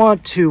 if I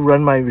want to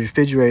run my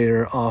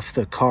refrigerator off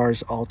the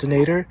car's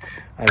alternator,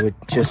 I would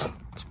just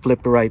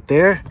flip it right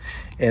there,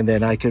 and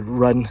then I could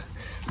run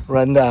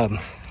the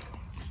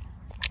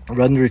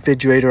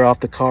refrigerator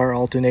off the car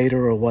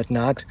alternator or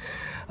whatnot.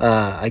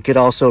 I could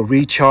also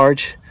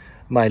recharge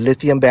my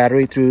lithium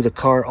battery through the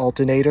car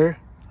alternator.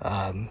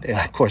 And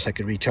of course I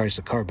could recharge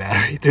the car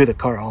battery through the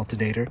car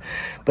alternator.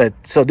 But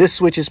so this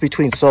switches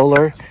between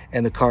solar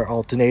and the car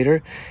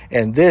alternator,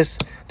 and this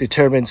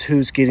determines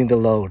who's getting the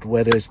load,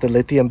 whether it's the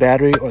lithium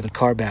battery or the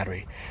car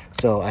battery.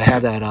 So I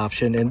have that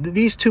option, and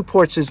these two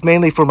ports is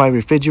mainly for my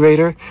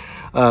refrigerator.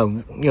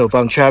 You know, if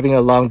I'm traveling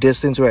a long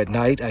distance or at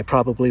night, I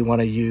probably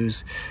want to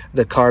use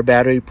the car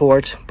battery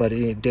port, but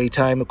in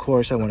daytime, of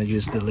course, I want to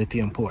use the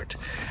lithium port.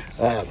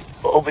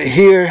 Over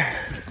here,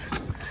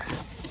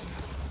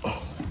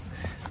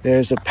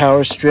 there's a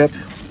power strip,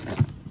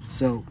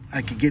 so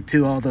I could get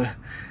to all the,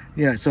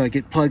 so I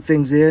could plug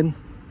things in.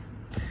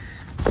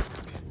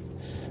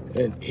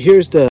 And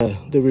here's the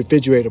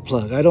refrigerator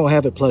plug. I don't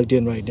have it plugged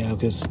in right now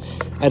because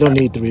I don't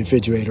need the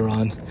refrigerator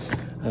on.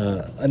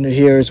 Under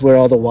here is where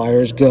all the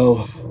wires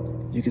go.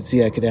 You can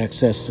see I could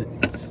access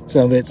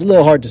some of it. It's a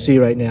little hard to see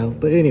right now,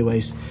 but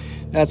anyways,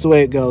 that's the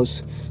way it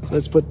goes.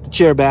 Let's put the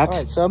chair back. All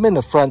right, so I'm in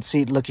the front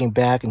seat looking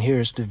back, and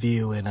here's the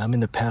view, and I'm in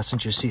the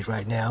passenger seat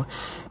right now.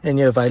 And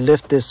if I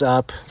lift this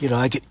up,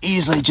 I could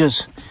easily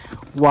just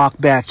walk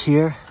back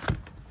here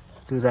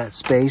through that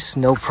space,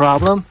 no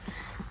problem.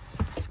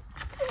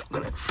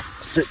 I'm gonna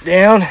sit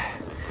down,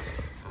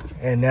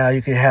 and now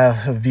you can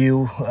have a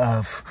view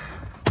of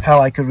how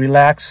I could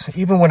relax.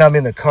 Even when I'm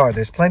in the car,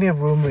 there's plenty of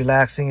room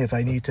relaxing if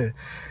I need to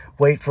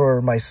wait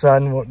for my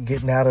son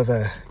getting out of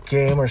a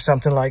game or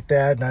something like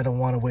that, and I don't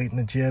want to wait in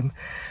the gym.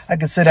 I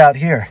can sit out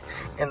here.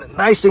 And the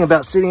nice thing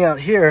about sitting out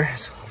here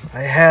is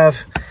I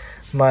have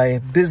my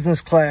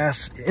business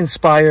class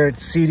inspired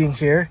seating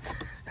here.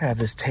 I have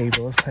this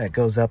table that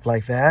goes up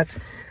like that.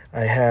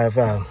 I have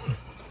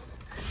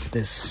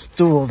this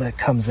stool that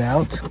comes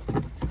out.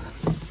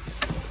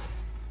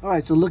 All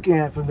right, so looking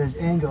at it from this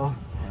angle,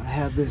 I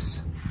have this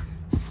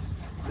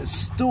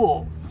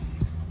stool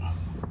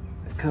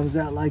that comes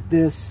out like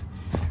this.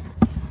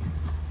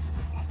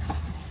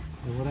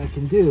 And what I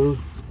can do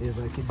is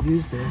I can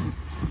use this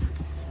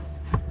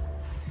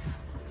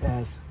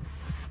as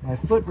my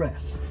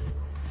footrest.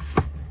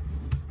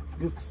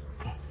 Oops.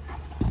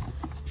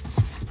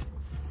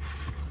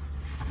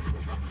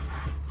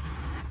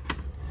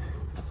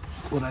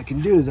 What I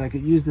can do is I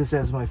could use this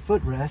as my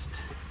footrest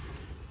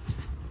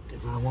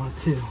if I want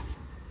to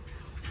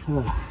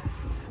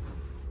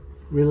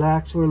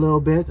relax for a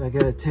little bit. I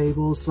got a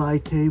table,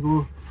 side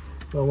table.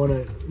 If I want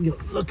to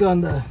look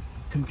on the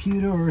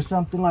computer or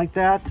something like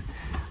that,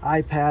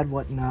 iPad,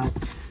 whatnot.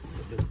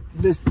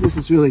 This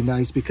is really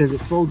nice because it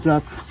folds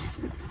up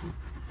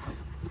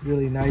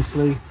really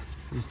nicely.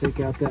 Just take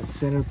out that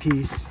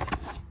centerpiece,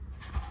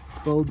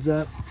 folds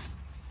up.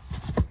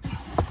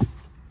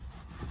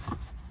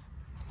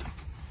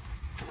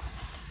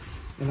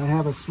 And I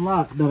have a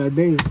slot that I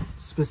made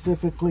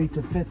specifically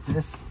to fit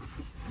this.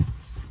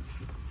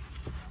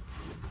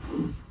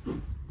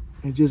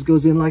 It just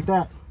goes in like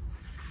that.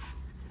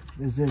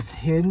 There's this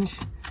hinge.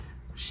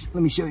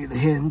 Let me show you the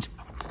hinge.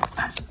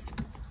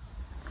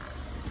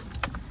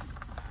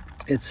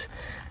 It's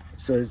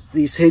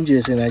these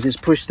hinges, and I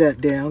just push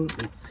that down.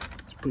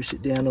 Push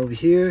it down over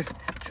here.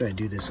 Try to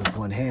do this with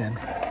one hand.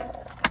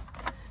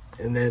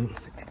 And then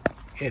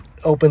it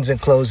opens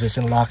and closes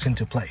and locks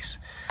into place.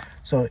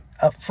 So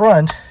up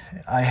front,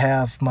 I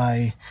have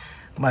my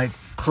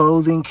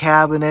clothing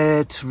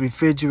cabinet,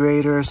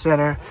 refrigerator,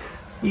 center.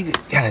 You can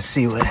kind of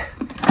see what.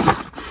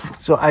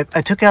 So I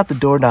took out the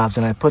doorknobs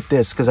and I put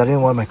this because I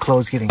didn't want my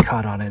clothes getting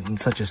caught on it in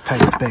such a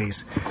tight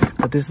space.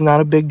 But this is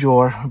not a big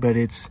drawer, but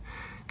it's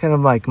kind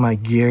of like my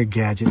gear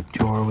gadget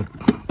drawer with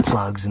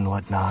plugs and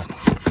whatnot.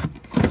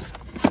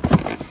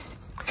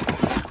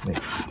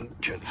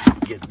 Try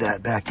to get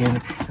that back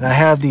in. And I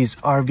have these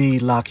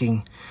RV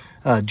locking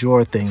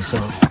drawer things, so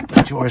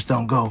the drawers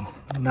don't go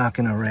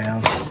knocking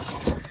around.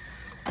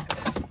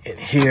 In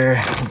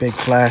here, big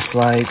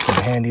flashlights,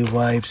 some handy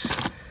wipes,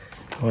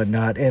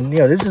 whatnot. And, you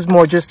know, this is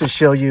more just to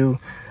show you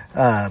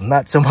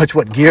not so much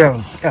what gear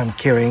I'm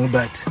carrying,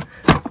 but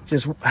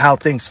just how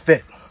things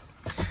fit.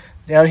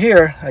 Down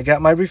here, I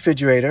got my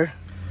refrigerator.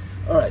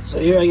 All right, so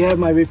here I have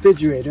my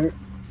refrigerator.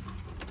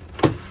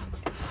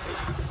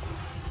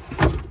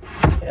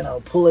 And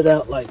I'll pull it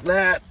out like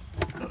that.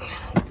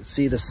 You can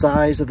see the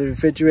size of the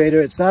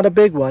refrigerator. It's not a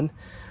big one,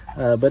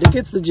 but it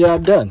gets the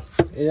job done.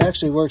 It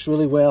actually works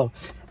really well.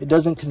 It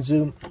doesn't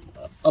consume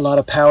a lot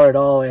of power at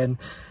all. And,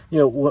 you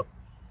know,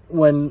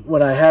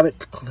 when I have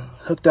it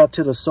hooked up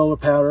to the solar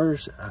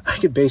powers, I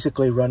could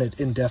basically run it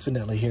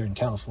indefinitely here in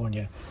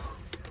California.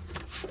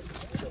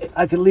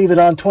 I could leave it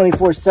on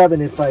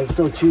 24/7 if I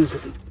so choose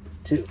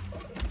to.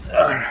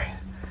 All right,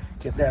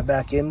 get that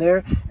back in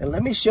there. And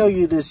let me show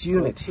you this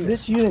unit here.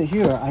 This unit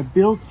here, I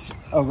built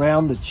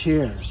around the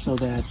chair so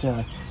that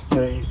you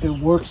know,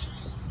 it works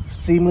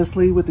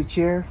seamlessly with the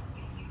chair,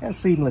 as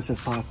seamless as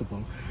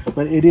possible.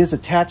 But it is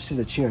attached to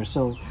the chair,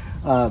 so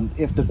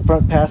if the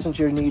front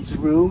passenger needs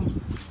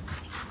room,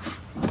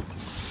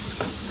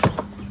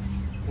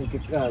 he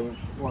could,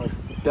 or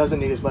doesn't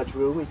need as much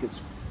room, he could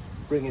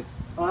bring it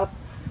up,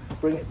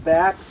 bring it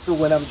back. So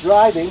when I'm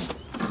driving,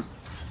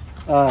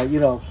 you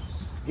know,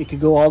 it could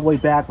go all the way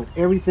back, but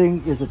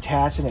everything is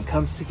attached and it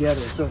comes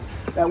together. So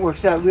that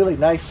works out really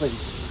nicely.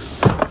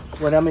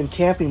 When I'm in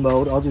camping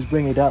mode, I'll just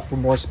bring it up for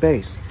more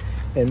space.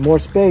 And more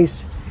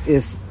space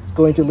is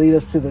going to lead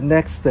us to the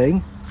next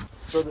thing.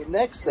 So the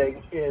next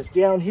thing is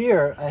down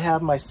here, I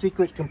have my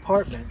secret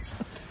compartments.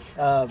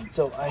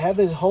 So I have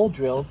this hole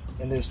drilled,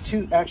 and there's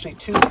actually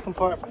two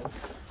compartments.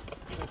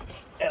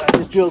 And I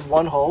just drilled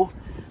one hole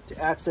to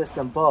access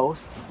them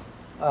both.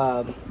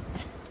 Let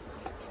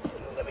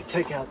me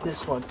take out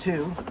this one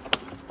too.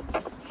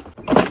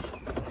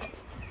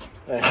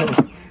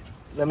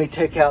 Let me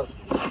take out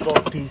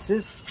both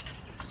pieces.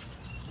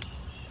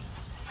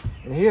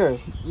 And here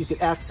you can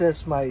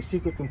access my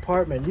secret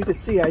compartment. You can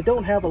see I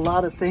don't have a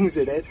lot of things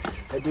in it.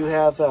 I do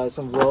have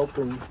some rope,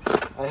 and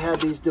I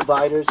have these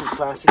dividers, these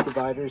plastic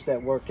dividers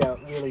that work out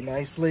really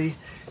nicely.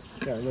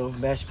 Got a little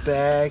mesh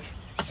bag.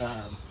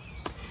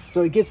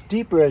 So it gets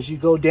deeper as you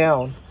go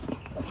down,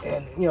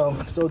 and you know,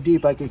 so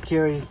deep I could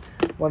carry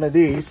one of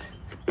these.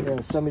 You know,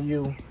 some of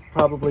you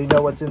probably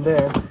know what's in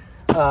there.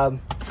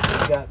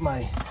 Got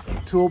my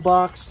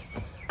toolbox.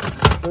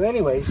 So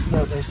anyways, you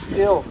know, there's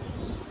still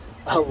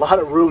a lot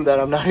of room that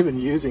I'm not even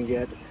using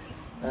yet.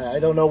 I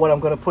don't know what I'm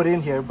going to put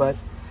in here, but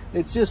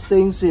it's just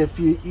things if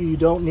you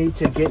don't need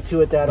to get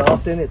to it that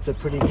often. It's a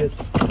pretty good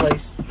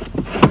place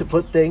to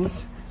put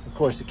things. Of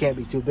course, it can't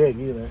be too big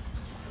either.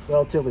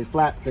 Relatively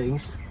flat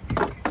things.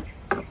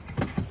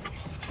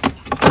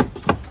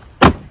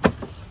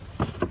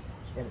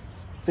 And it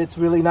fits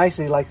really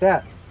nicely like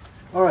that.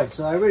 All right,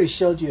 so I already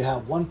showed you how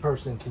one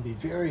person can be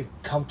very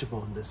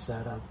comfortable in this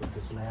setup with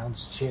this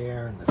lounge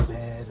chair and the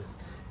bed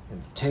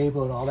and the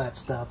table and all that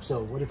stuff.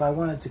 So what if I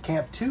wanted to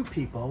camp two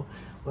people?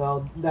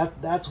 Well,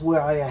 that's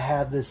where I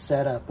have this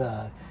setup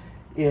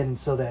in,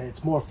 so that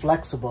it's more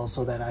flexible,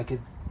 so that I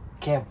could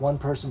camp one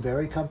person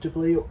very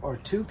comfortably, or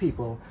two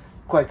people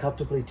quite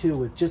comfortably too,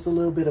 with just a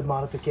little bit of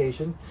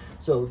modification.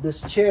 So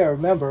this chair,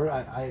 remember,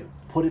 I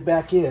put it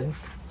back in,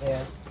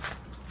 and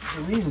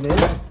the reason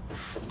is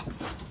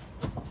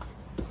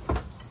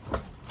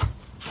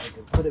I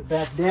can put it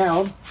back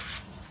down,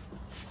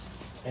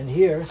 and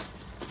here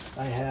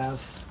I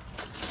have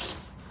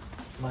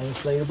my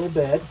inflatable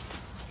bed.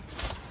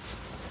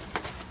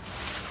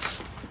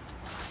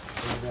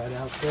 Put that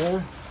out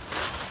there.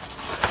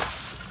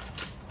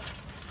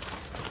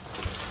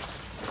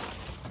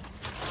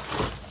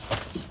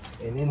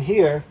 And in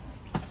here,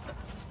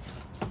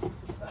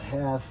 I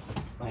have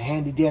my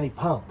handy dandy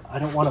pump. I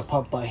don't want to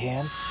pump by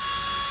hand.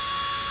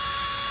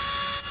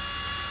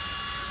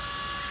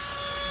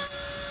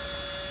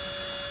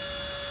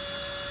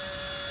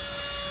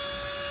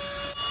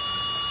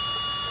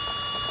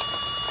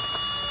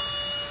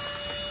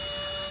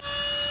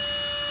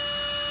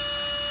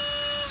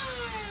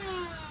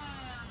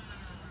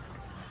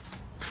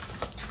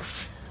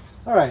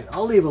 All right,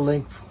 I'll leave a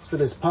link for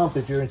this pump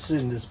if you're interested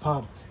in this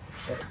pump.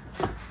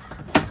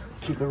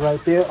 Keep it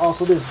right there.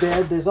 Also, this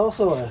bed, there's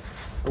also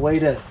a way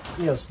to,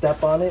 you know,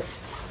 step on it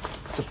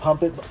to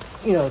pump it,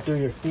 you know, through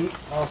your feet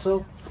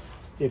also,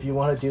 if you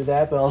want to do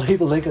that. But I'll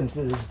leave a link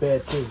into this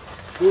bed too.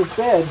 This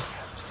bed,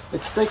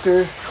 it's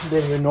thicker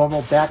than your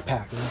normal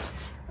backpacking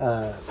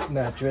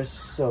mattress,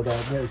 so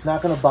that, you know, it's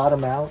not going to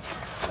bottom out.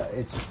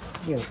 It's,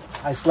 you know,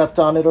 I slept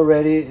on it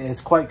already, and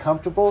it's quite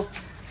comfortable.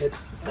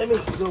 Let me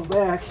go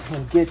back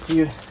and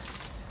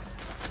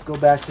go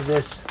back to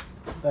this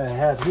that I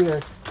have here,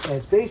 and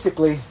it's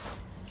basically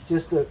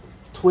just a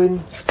twin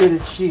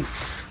fitted sheet,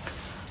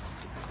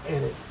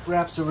 and it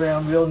wraps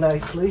around real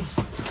nicely.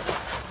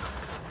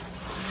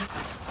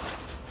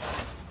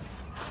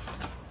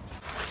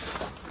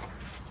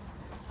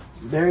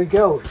 There you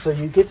go. So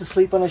you get to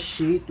sleep on a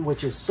sheet,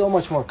 which is so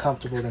much more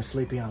comfortable than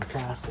sleeping on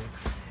plastic,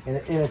 and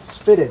it's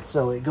fitted,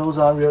 so it goes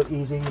on real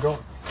easy. You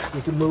don't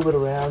You can move it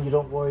around. You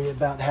don't worry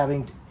about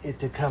having it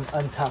to come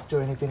untucked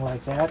or anything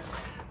like that.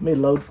 Let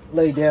me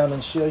lay down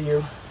and show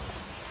you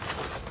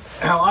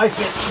how I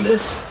fit in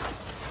this.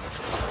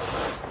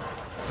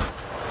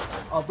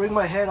 I'll bring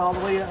my head all the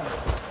way up.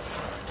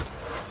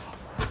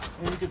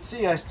 And you can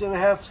see I still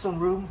have some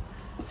room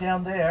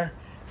down there.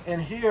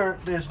 And here,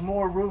 there's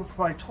more room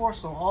for my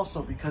torso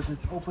also because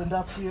it's opened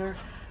up here.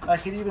 I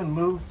can even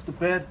move the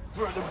bed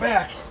further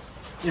back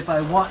if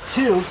I want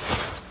to.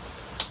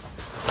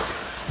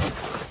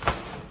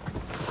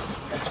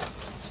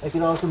 I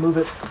can also move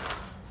it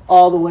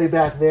all the way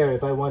back there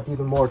if I want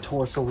even more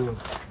torso room.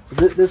 So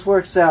this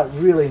works out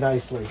really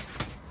nicely.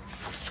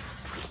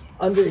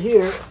 Under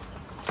here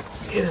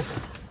is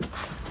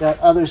that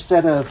other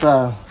set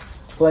of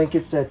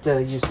blankets that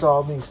you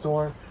saw me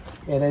store,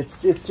 and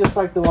it's just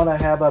like the one I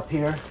have up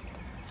here.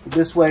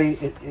 This way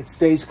it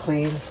stays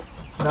clean,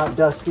 it's not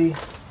dusty.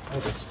 I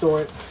can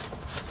store it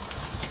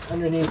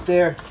underneath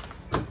there,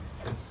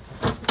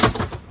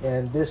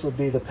 and this would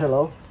be the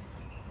pillow,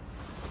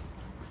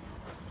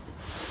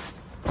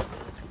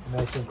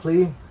 nice and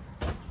clean.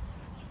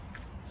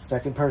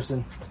 Second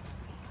person.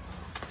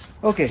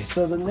 Okay,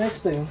 so the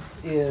next thing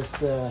is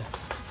the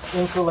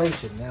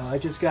insulation. Now, I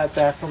just got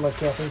back from a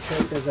camping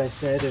trip, as I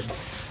said, and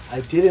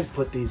I didn't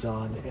put these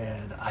on,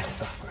 and I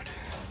suffered.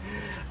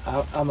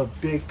 I'm a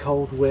big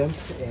cold wimp,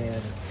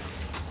 and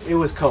it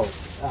was cold.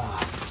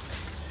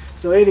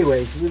 So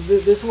anyways,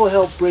 this will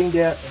help bring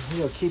down,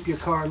 keep your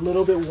car a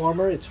little bit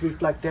warmer. It's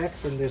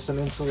Reflectex, and there's some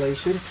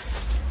insulation,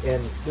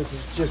 and this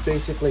is just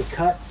basically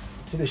cut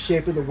to the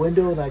shape of the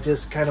window, and I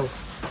just kind of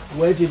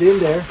wedge it in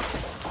there.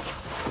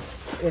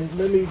 And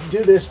let me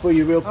do this for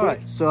you real quick. All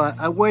right, so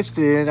I wedged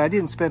it in. I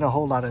didn't spend a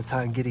whole lot of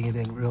time getting it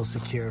in real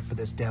secure for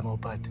this demo,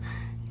 but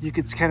you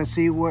could kind of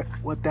see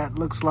what that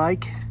looks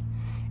like.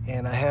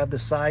 And I have the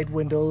side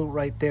window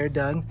right there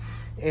done.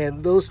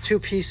 And those two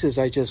pieces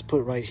I just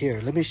put right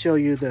here. Let me show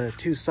you the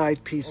two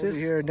side pieces.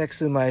 Over here next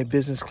to my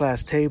business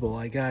class table,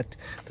 I got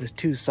the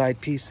two side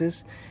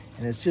pieces,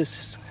 and it's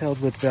just held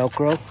with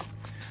Velcro.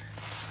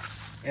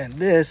 And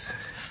this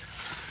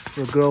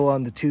will go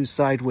on the two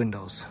side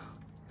windows.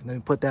 Let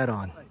me put that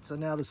on. Right, so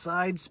now the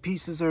sides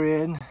pieces are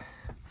in,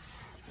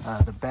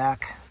 the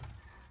back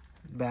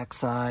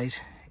side,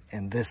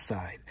 and this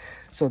side.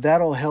 So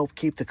that'll help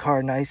keep the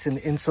car nice and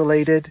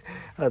insulated.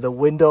 The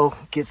window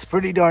gets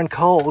pretty darn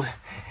cold.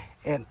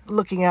 And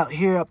looking out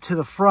here up to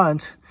the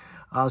front,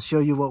 I'll show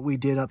you what we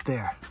did up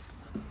there.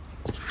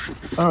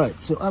 All right,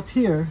 so up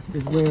here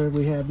is where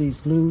we have these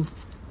blue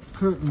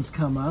curtains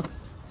come up.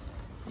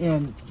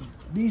 And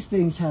these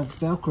things have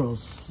Velcro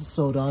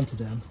sewed onto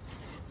them.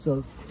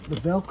 So the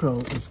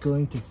Velcro is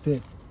going to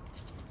fit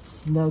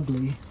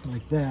snugly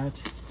like that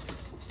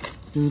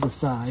through the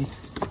side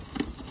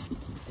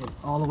and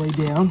all the way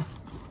down.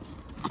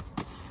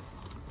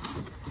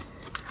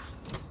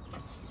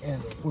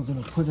 And we're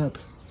going to put up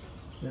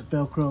that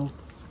Velcro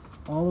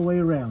all the way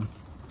around.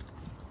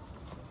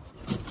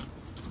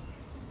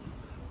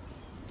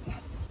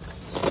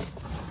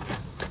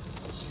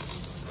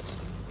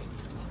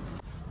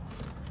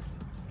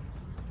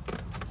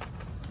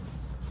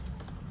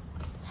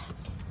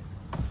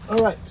 All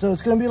right, so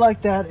it's going to be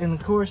like that, and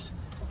of course,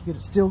 you can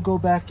still go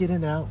back in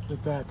and out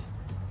with that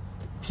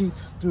peep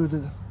through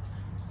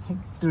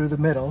the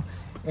middle.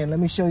 And let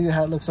me show you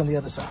how it looks on the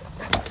other side.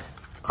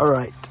 All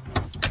right,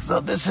 so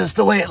this is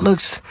the way it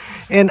looks,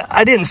 and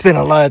I didn't spend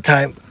a lot of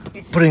time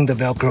putting the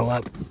Velcro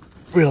up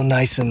real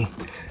nice and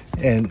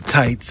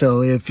tight.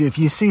 So if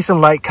you see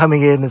some light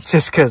coming in, it's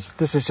just because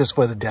this is just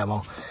for the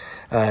demo.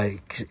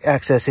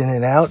 Access in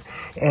and out,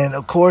 and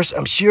of course,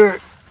 I'm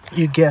sure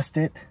you guessed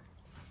it.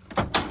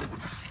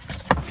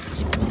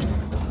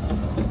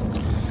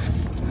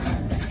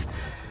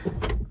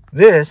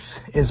 This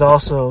is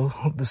also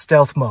the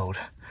stealth mode.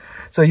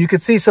 So you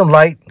could see some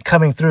light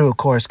coming through, of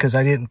course, because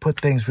I didn't put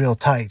things real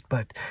tight.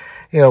 But,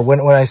 when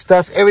I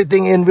stuff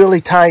everything in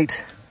really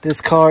tight, this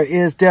car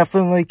is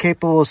definitely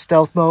capable of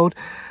stealth mode.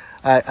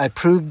 I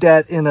proved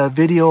that in a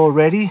video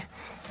already.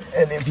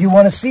 And if you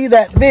want to see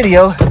that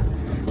video,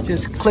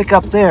 just click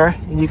up there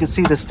and you can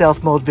see the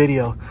stealth mode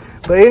video.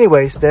 But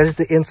anyways, that is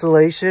the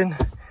insulation.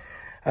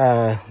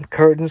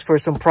 Curtains for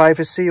some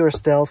privacy or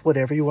stealth,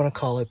 whatever you want to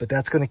call it, but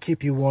that's going to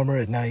keep you warmer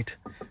at night.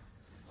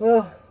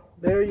 Well,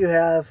 there you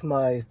have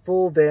my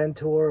full van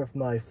tour of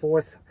my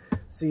 4th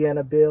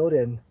Sienna build,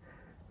 and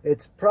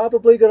it's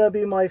probably going to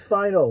be my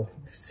final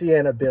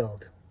Sienna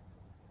build.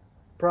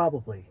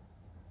 Probably.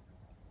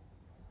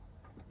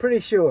 Pretty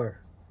sure.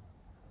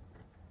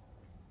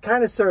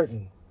 Kind of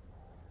certain.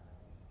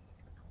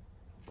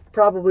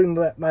 Probably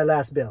my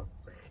last build.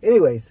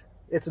 Anyways,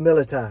 it's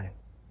Miller time.